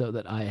one so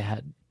that I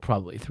had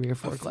probably 3 or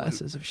 4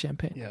 glasses of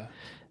champagne. Yeah.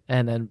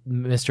 And then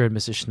Mr. and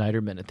Mrs.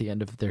 Schneiderman at the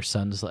end of their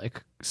son's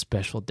like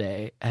special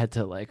day had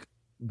to like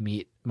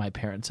meet my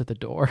parents at the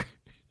door.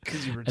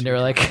 'Cause you were And too they were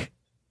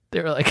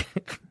drunk.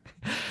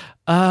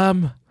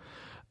 like,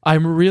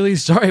 I'm really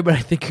sorry, but I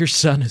think your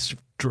son is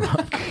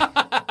drunk.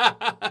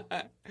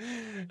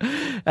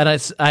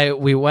 And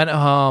we went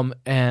home,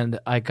 and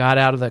I got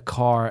out of the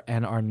car,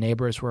 and our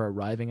neighbors were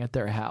arriving at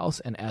their house.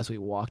 And as we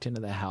walked into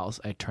the house,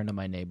 I turned to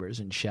my neighbors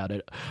and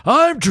shouted,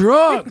 "I'm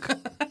drunk!"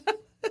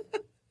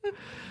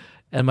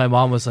 And my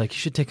mom was like, "You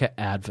should take an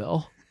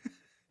Advil."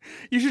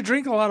 You should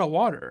drink a lot of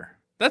water.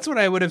 That's what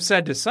I would have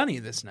said to Sonny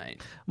this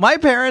night. My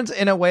parents,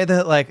 in a way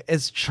that like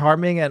is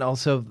charming and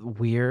also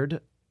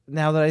weird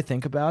now that I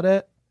think about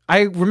it.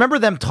 I remember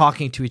them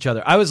talking to each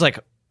other. I was like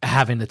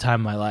having the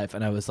time of my life,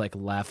 and I was like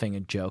laughing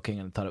and joking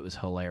and thought it was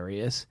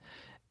hilarious.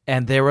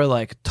 And they were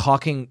like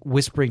talking,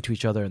 whispering to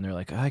each other, and they're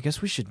like, I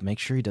guess we should make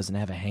sure he doesn't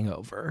have a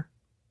hangover.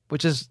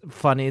 Which is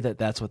funny that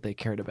that's what they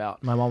cared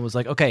about. My mom was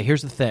like, okay,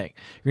 here's the thing.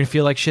 You're going to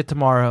feel like shit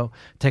tomorrow.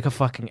 Take a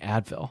fucking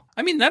Advil.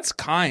 I mean, that's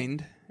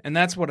kind, and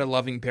that's what a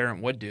loving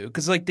parent would do.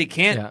 Because, like, they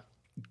can't Yeah.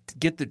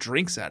 get the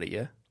drinks out of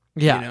you.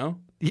 Yeah. You know?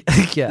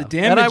 Yeah. The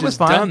And I damage was is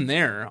fine. done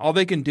there. All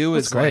they can do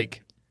That's is, great.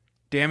 like,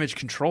 damage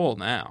control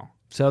now.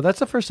 So that's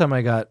the first time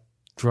I got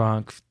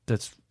drunk.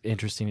 That's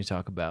interesting to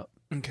talk about.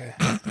 Okay.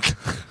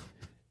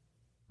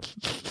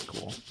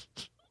 Cool.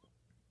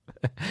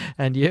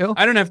 And you?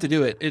 I don't have to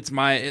do it. It's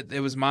my. It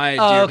was my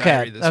Oh, Dear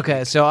Diary okay. this Okay,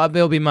 week. so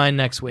it'll be mine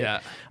next week.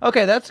 Yeah.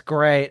 Okay, that's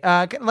great.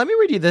 Let me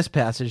read you this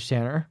passage,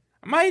 Tanner.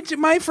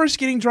 My first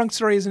getting drunk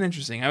story isn't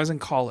interesting. I was in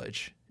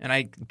college, and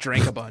I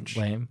drank a bunch.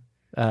 Lame.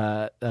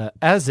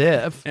 As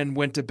if. And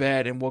went to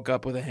bed and woke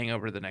up with a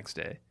hangover the next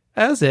day.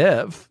 As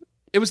if.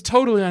 It was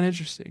totally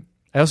uninteresting.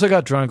 I also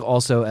got drunk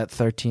also at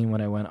 13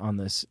 when I went on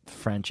this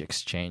French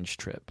exchange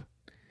trip.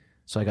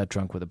 So I got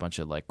drunk with a bunch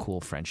of like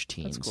cool French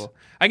teens. That's cool.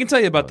 I can tell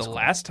you about the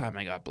last time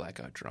I got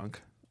blackout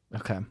drunk.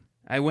 Okay.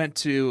 I went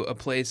to a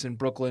place in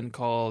Brooklyn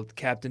called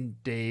Captain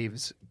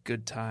Dave's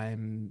Good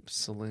Time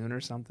Saloon or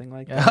something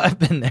like Yeah, that. I've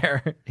been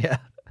there. Yeah.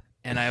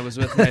 And I was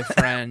with my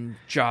friend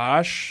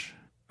Josh,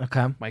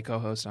 Okay. my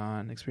co-host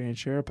on Experience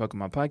Share,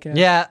 Pokemon Podcast.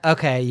 Yeah.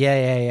 Okay.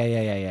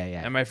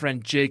 Yeah. And my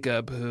friend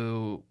Jacob,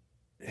 who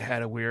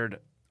had a weird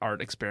art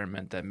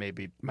experiment that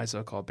maybe my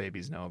so-called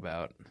babies know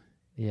about.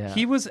 Yeah.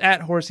 He was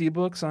at Horse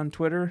eBooks on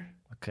Twitter.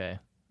 Okay.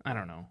 I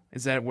don't know.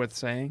 Is that worth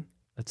saying?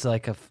 It's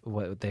like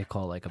what they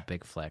call like a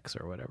big flex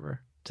or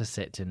whatever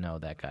to know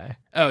that guy.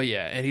 Oh,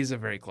 yeah. And he's a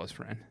very close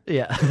friend.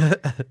 Yeah.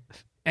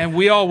 And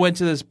we all went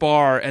to this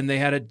bar, and they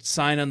had a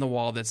sign on the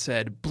wall that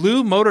said,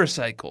 "Blue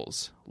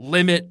motorcycles,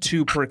 limit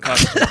 2 per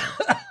customer."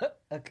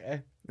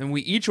 Okay. And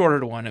we each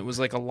ordered one. It was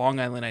like a Long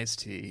Island iced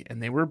tea,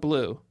 and they were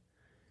blue.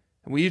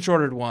 And we each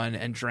ordered one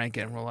and drank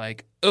it, and we're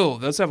like, oh,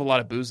 those have a lot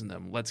of booze in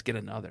them. Let's get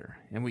another.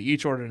 And we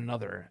each ordered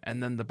another.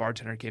 And then the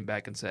bartender came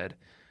back and said,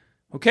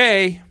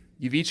 okay,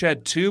 you've each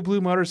had 2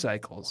 blue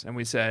motorcycles. And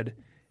we said,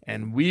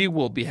 and we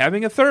will be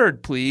having a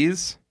third,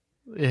 please.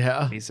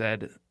 Yeah. He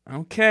said,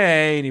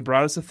 okay. And he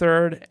brought us a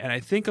third, and I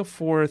think a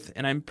fourth,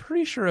 and I'm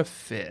pretty sure a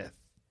fifth.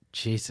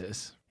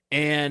 Jesus.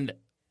 And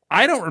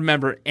I don't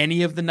remember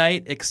any of the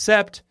night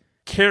except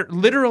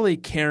literally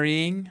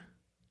carrying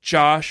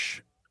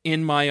Josh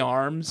in my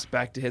arms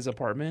back to his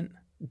apartment.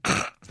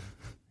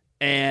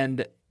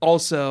 And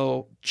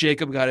also,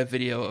 Jacob got a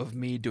video of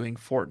me doing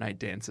Fortnite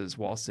dances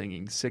while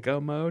singing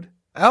Sicko Mode.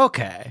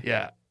 Okay.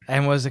 Yeah.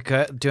 And was it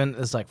good? Doing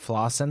this like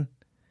flossing?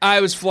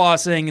 I was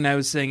flossing and I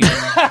was singing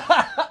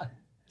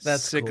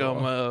That's Sicko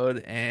cool. Mode.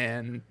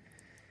 And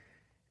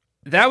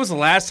that was the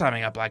last time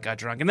I got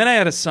drunk. And then I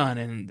had a son,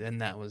 and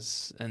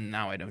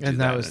now I don't do And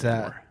that that was that.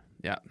 anymore.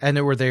 Yeah.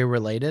 And were they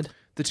related?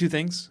 The 2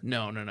 things?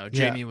 No. Yeah.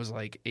 Jamie was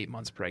like 8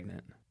 months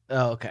pregnant.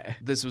 Oh, okay.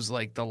 This was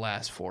like the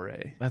last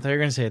foray. I thought you were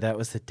gonna say that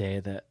was the day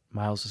that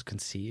Miles was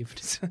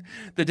conceived.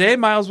 The day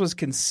Miles was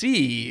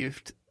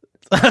conceived.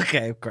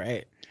 Okay,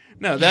 great.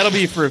 No, that'll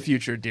be for a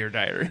future Dear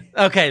Diary.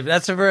 Okay,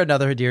 that's for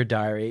another Dear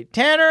Diary.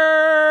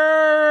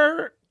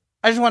 Tanner,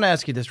 I just want to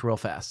ask you this real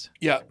fast.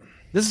 Yeah.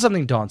 This is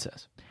something Dawn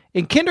says.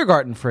 In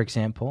kindergarten, for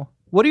example,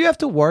 what do you have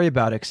to worry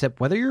about except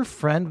whether your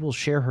friend will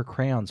share her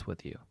crayons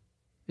with you?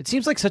 It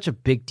seems like such a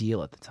big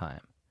deal at the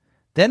time.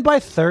 Then by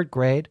 3rd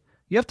grade,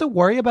 you have to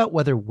worry about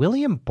whether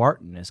William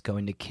Barton is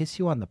going to kiss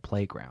you on the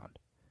playground.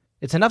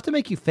 It's enough to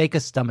make you fake a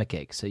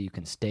stomachache so you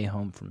can stay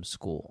home from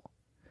school.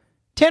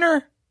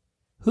 Tanner,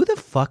 who the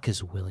fuck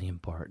is William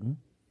Barton?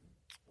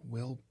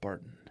 Will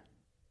Barton.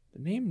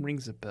 The name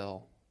rings a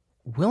bell.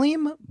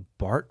 William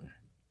Barton.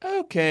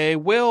 Okay,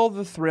 Will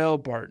the Thrill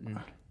Barton.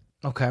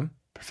 Okay.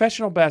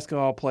 Professional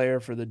basketball player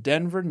for the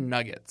Denver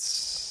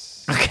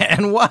Nuggets. Okay,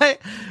 and why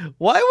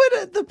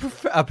would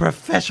a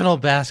professional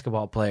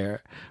basketball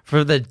player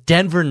for the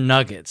Denver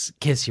Nuggets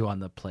kiss you on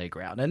the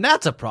playground? And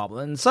that's a problem,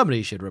 and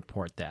somebody should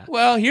report that.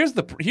 Well, here's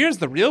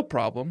the real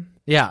problem.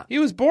 Yeah. He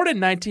was born in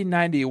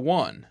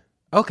 1991.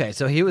 Okay,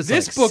 so he was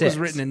This like book 6. was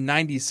written in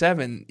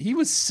 97. He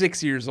was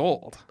 6 years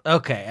old.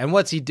 Okay, and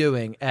what's he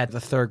doing at the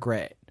 3rd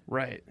grade?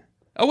 Right.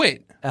 Oh,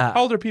 wait. How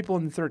old are people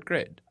in the 3rd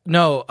grade?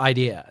 No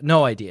idea.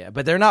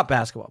 But they're not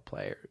basketball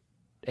player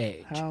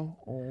age. How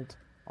old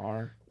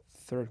are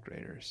 3rd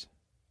graders?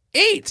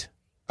 8.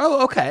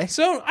 Oh, okay.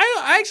 So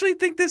I actually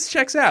think this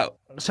checks out.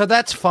 So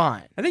that's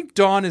fine. I think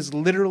Dawn is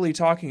literally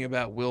talking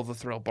about Will the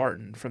Thrill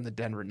Barton from the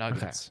Denver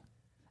Nuggets.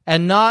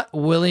 And not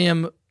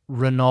William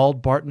Renaud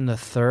Barton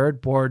III,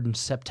 born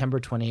September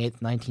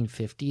 28th,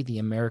 1950, the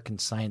American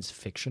science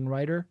fiction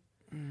writer,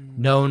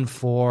 known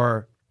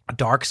for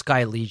Dark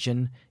Sky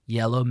Legion,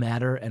 Yellow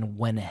Matter, and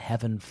When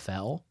Heaven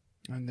Fell.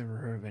 I've never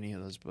heard of any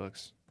of those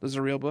books. Those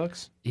are real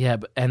books? Yeah,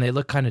 and they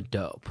look kind of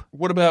dope.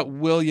 What about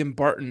William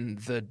Barton,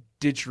 the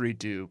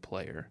didgeridoo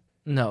player?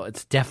 No,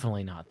 it's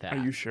definitely not that.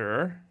 Are you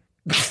sure?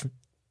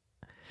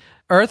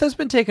 Earth has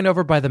been taken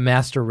over by the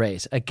Master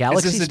Race, a Is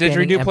galaxy this a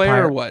spanning didgeridoo player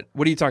empire. or what?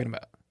 What are you talking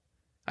about?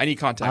 I need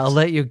context. I'll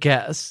let you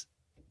guess.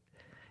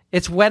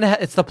 It's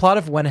the plot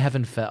of When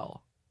Heaven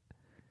Fell.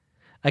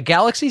 A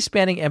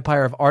galaxy-spanning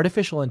empire of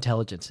artificial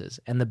intelligences,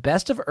 and the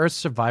best of Earth's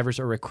survivors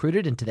are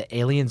recruited into the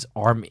aliens'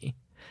 army.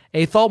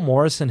 Athol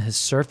Morrison has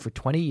surfed for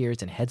 20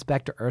 years and heads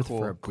back to Earth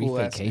for a brief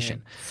Cool-ass vacation.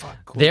 name. Fuck,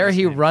 cool-ass There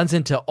he name. runs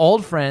into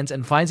old friends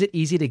and finds it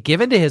easy to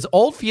give in to his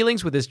old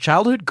feelings with his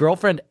childhood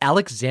girlfriend,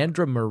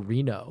 Alexandra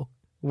Marino.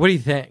 What do you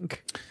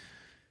think?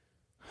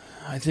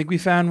 I think we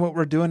found what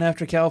we're doing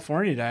after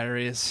California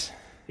Diaries.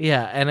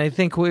 Yeah, and I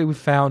think we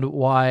found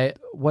why,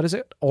 what is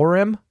it,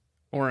 Orem?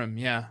 Orem,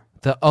 yeah.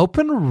 The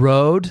Open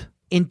Road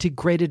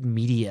Integrated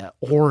Media,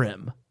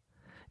 Orem,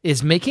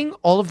 is making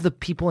all of the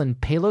people in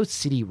Palos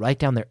City write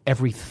down their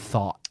every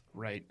thought.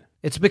 Right.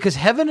 It's because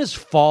heaven has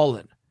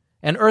fallen,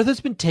 and Earth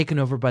has been taken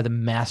over by the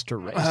Master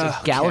Race, a Okay.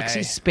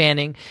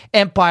 galaxy-spanning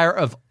empire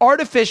of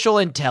artificial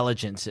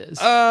intelligences.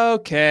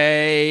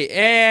 Okay,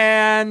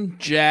 and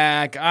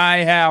Jack, I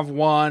have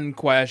one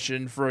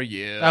question for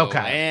you. Okay,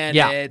 And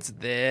yeah. it's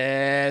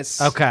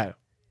this. Okay.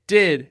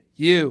 Did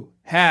you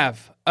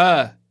have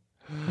a...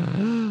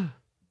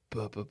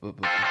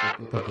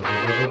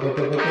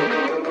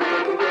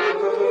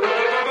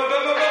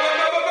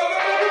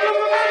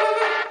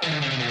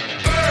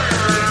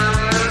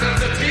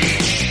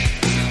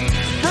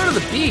 Burn of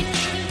the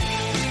beach.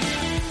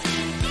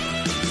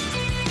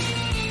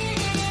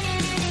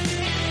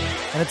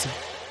 And it's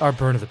our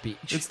burn of the beach.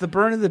 It's the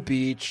burn of the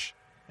beach,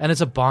 And it's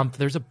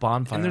there's a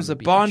bonfire. and there's on a the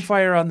beach.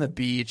 bonfire on the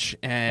beach,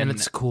 And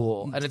it's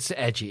cool. And it's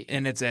edgy.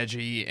 and it's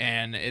edgy,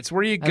 and it's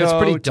where you And it's go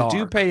pretty to do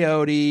dark.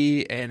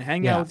 peyote and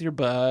hang Yeah. out with your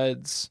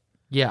buds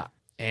Yeah.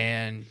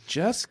 and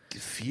just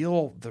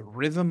feel the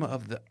rhythm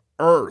of the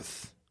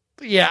earth.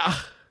 Yeah.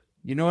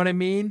 You know what I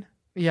mean?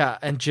 Yeah.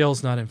 And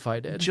Jill's not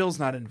invited. Jill's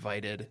not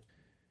invited.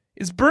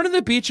 Is burning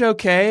the beach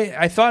okay?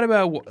 I thought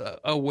about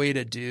a way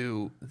to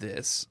do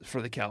this for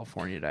the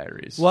California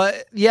Diaries. Well,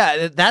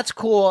 yeah, that's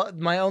cool.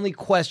 My only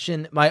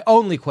question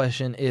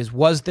is,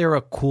 was there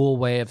a cool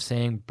way of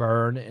saying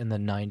burn in the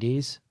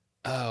 90s?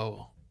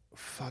 Oh,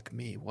 fuck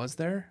me. Was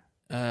there?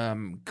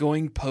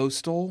 Going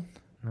postal.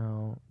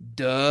 No.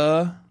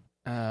 Duh.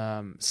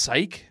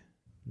 Psych.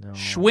 No.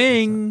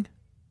 Schwing.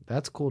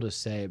 That's cool to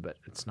say, but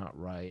it's not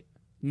right.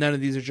 None of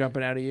these are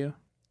jumping out of you.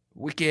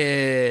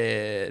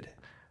 Wicked.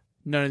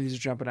 None of these are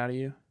jumping out of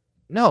you.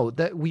 No,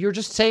 you're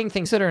just saying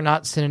things that are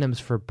not synonyms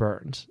for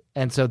burns.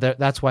 And so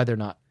that's why they're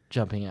not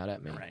jumping out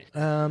at me.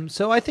 Right.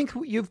 So I think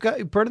you've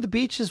got burn of the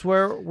beach is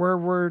where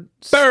we're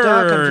stuck.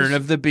 Burn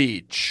of the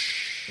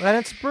beach. And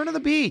it's burn of the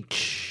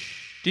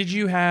beach. Did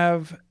you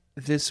have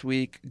this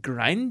week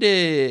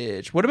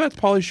grindage? What about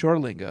Pauly Shore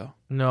lingo?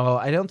 No,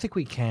 I don't think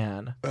we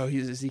can. Oh,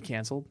 is he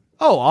canceled?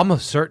 Oh,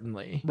 almost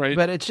certainly. Right.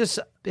 But it's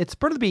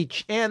Burn of the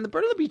Beach. And the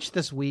Burn of the Beach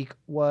this week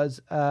was,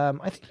 I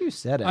think you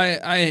said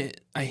it.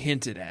 I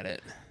hinted at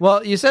it.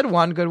 Well, you said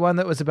one good one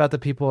that was about the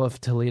people of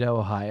Toledo,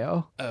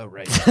 Ohio. Oh,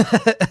 right.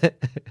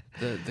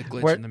 the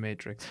glitch in the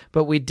Matrix.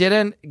 But we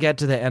didn't get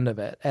to the end of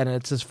it. And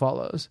it's as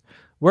follows.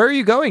 Where are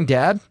you going,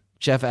 Dad?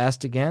 Jeff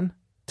asked again.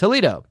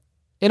 Toledo.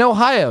 In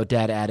Ohio,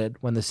 Dad added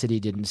when the city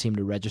didn't seem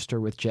to register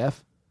with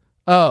Jeff.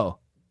 Oh,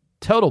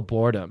 total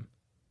boredom.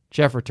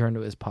 Jeff returned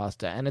to his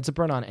pasta, and it's a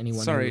burn on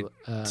anyone Sorry,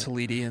 who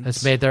Toledians.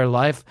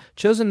 has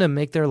chosen to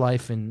make their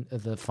life in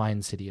the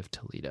fine city of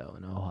Toledo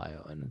in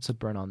Ohio, and it's a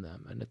burn on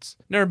them, and it's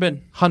Never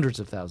been. hundreds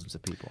of thousands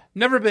of people.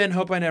 Never been.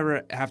 Hope I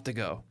never have to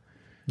go.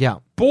 Yeah.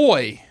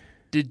 Boy,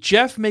 did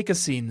Jeff make a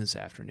scene this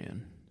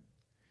afternoon.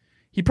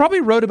 He probably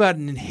wrote about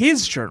it in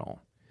his journal,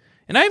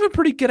 and I have a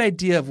pretty good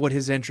idea of what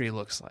his entry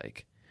looks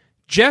like.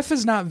 Jeff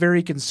is not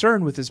very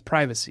concerned with his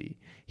privacy.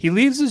 He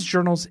leaves his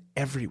journals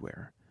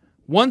everywhere.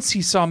 Once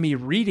he saw me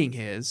reading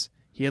his,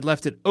 he had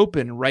left it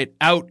open right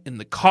out in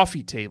the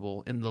coffee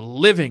table in the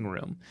living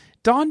room.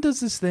 Dawn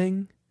does this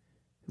thing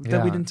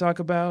that we Yeah. didn't talk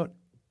about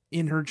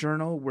in her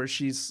journal where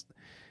she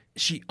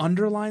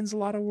underlines a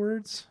lot of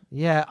words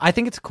Yeah, I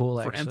think it's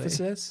cool, for actually.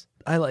 emphasis.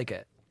 I like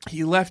it.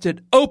 He left it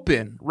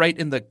open right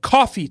in the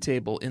coffee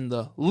table in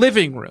the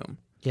living room.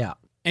 Yeah.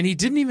 And he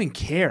didn't even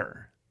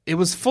care. It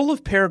was full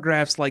of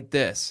paragraphs like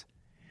this.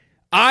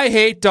 I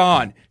hate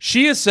Dawn.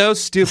 She is so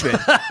stupid.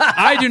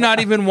 I do not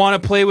even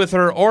want to play with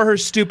her or her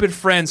stupid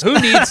friends. Who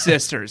needs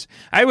sisters?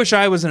 I wish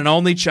I was an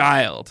only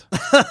child.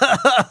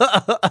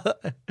 I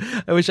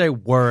wish I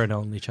were an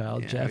only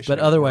child, I Jeff, wish but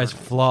I otherwise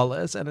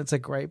flawless, and it's a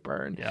great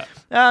burn. Yeah.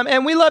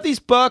 And we love these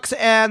books,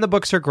 and the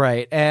books are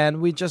great,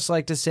 and we just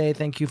like to say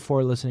thank you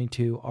for listening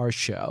to our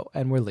show,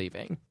 and we're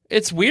leaving.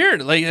 It's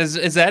weird. Like,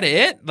 is that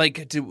it?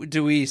 Like,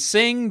 do we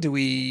sing? Do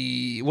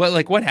we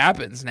what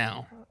happens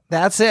now?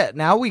 That's it.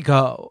 Now we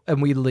go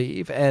and we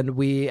leave, and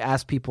we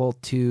ask people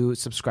to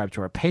subscribe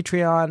to our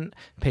Patreon,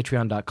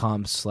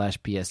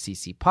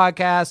 patreon.com/BSCC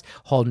podcast.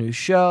 Whole new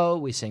show.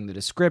 We sing the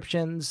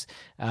descriptions,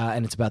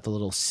 and it's about the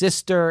little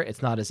sister.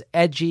 It's not as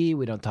edgy.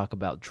 We don't talk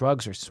about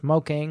drugs or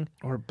smoking.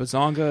 Or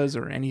bazongas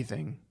or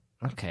anything?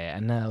 Okay, I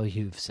know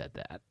you've said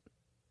that.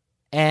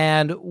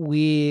 And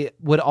we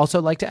would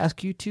also like to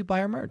ask you to buy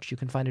our merch. You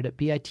can find it at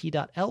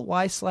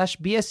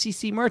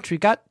bit.ly/BSCC merch. We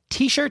got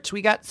t-shirts,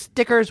 we got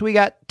stickers, we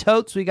got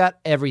totes, we got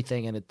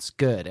everything, and it's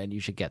good, and you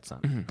should get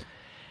some.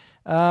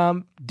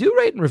 Do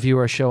rate and review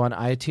our show on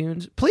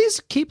iTunes. Please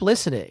keep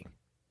listening.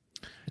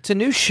 It's a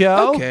new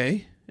show.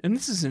 Okay. And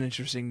this is an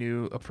interesting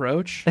new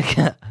approach.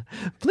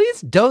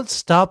 Please don't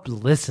stop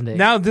listening.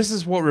 Now, this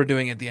is what we're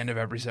doing at the end of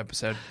every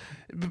episode.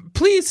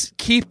 Please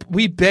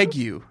we beg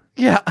you,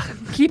 Yeah.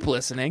 keep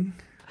listening.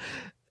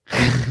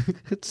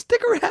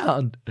 Stick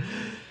around.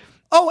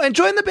 Oh, and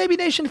join the Baby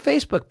Nation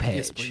Facebook page.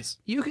 Yes, please.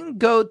 You can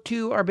go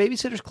to our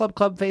Babysitters Club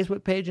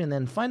Facebook page and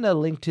then find a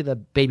link to the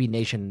Baby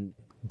Nation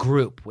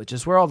group, which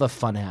is where all the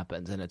fun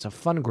happens. And it's a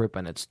fun group,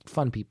 and it's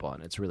fun people,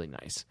 and it's really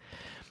nice.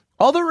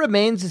 All that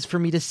remains is for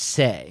me to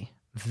say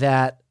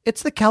that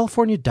it's the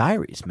California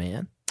Diaries,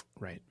 man.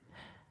 Right.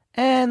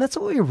 And that's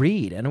what we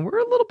read. And we're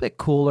a little bit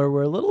cooler.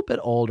 We're a little bit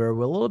older.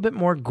 We're a little bit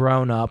more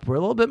grown up. We're a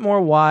little bit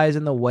more wise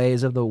in the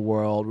ways of the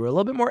world. We're a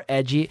little bit more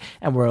edgy.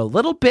 And we're a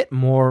little bit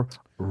more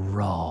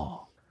raw.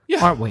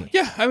 Yeah. Aren't we?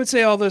 Yeah, I would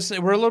say all this.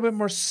 We're a little bit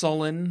more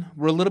sullen.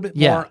 We're a little bit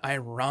Yeah. more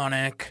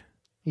ironic.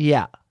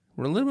 Yeah.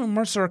 We're a little bit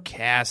more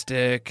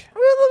sarcastic.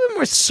 We're a little bit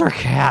more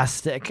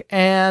sarcastic.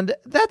 And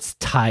that's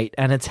tight.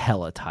 And it's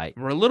hella tight.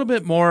 We're a little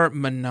bit more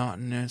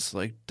monotonous,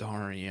 like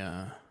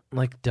Daria.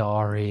 Like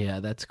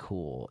Daria. That's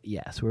cool.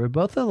 Yes, we're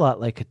both a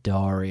lot like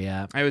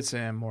Daria. I would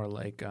say I'm more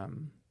like, what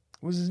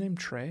was his name?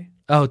 Trey?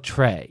 Oh,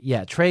 Trey.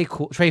 Yeah, Trey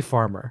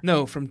Farmer.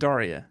 No, from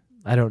Daria.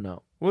 I don't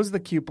know. What was the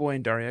cute boy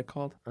in Daria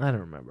called? I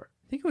don't remember.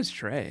 I think it was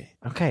Trey.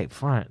 Okay,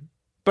 fine.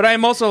 But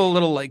I'm also a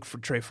little like for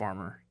Trey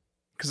Farmer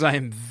because I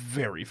am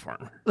very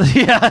farmer.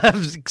 Yeah,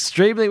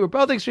 we're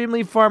both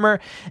extremely farmer.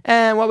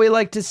 And what we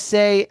like to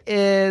say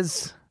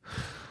is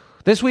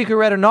this week we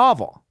read a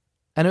novel,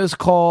 and it was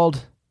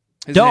called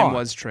His Dawn. name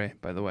was Trey,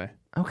 by the way.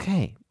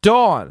 Okay,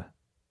 Dawn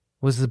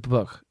was the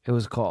book. It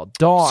was called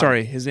Dawn.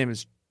 Sorry, his name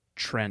is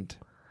Trent.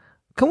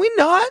 Can we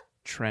not?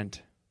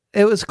 Trent.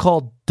 It was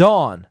called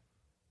Dawn.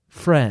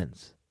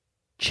 Friends.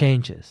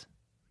 Changes.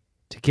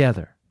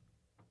 Together.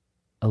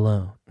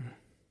 Alone.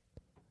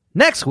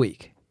 Next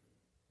week,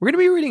 we're going to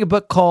be reading a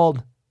book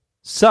called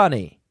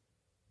Sunny.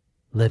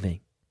 Living.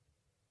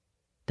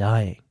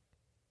 Dying.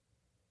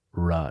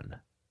 Run.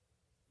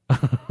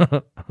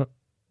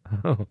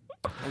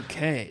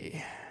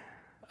 Okay.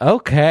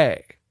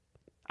 Okay.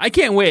 I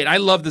can't wait. I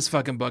love this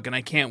fucking book, and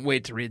I can't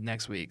wait to read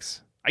next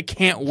week's. I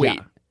can't wait.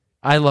 Yeah,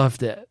 I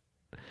loved it.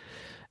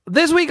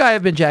 This week I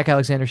have been Jack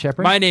Alexander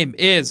Shepard. My name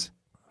is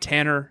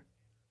Tanner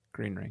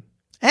Greenring.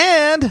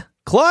 And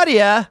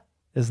Claudia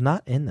is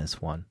not in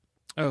this one.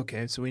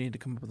 Okay, so we need to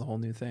come up with a whole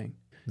new thing.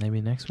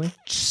 Maybe next week?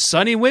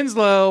 Sonny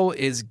Winslow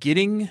is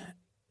getting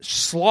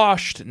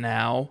sloshed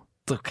now,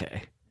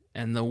 Okay.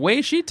 and the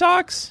way she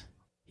talks,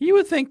 you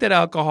would think that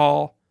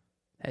alcohol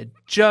had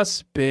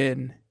just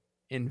been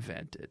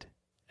invented.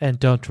 And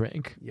don't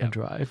drink Yep. and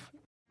drive.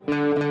 In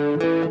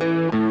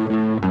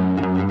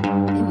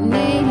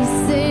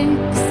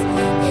 86,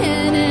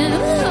 in an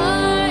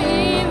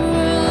high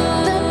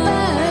room, the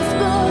first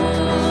book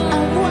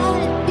of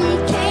what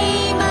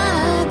became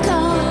a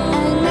cult,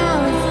 and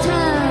now it's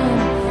time.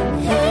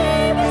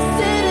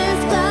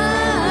 Babysitter's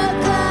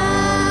Club.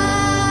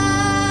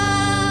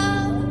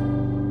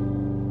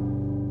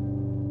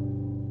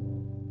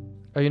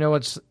 Oh, you know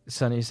what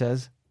Sunny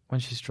says? When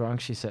she's drunk,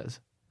 she says,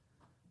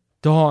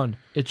 Dawn,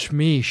 it's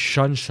me,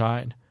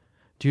 Sunshine.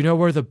 Do you know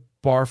where the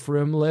barf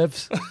room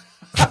lives?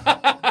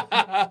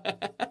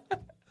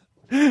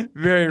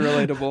 Very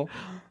relatable.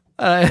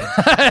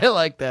 I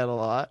like that a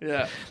lot.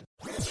 Yeah.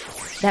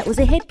 That was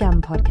a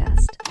HeadGum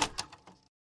podcast.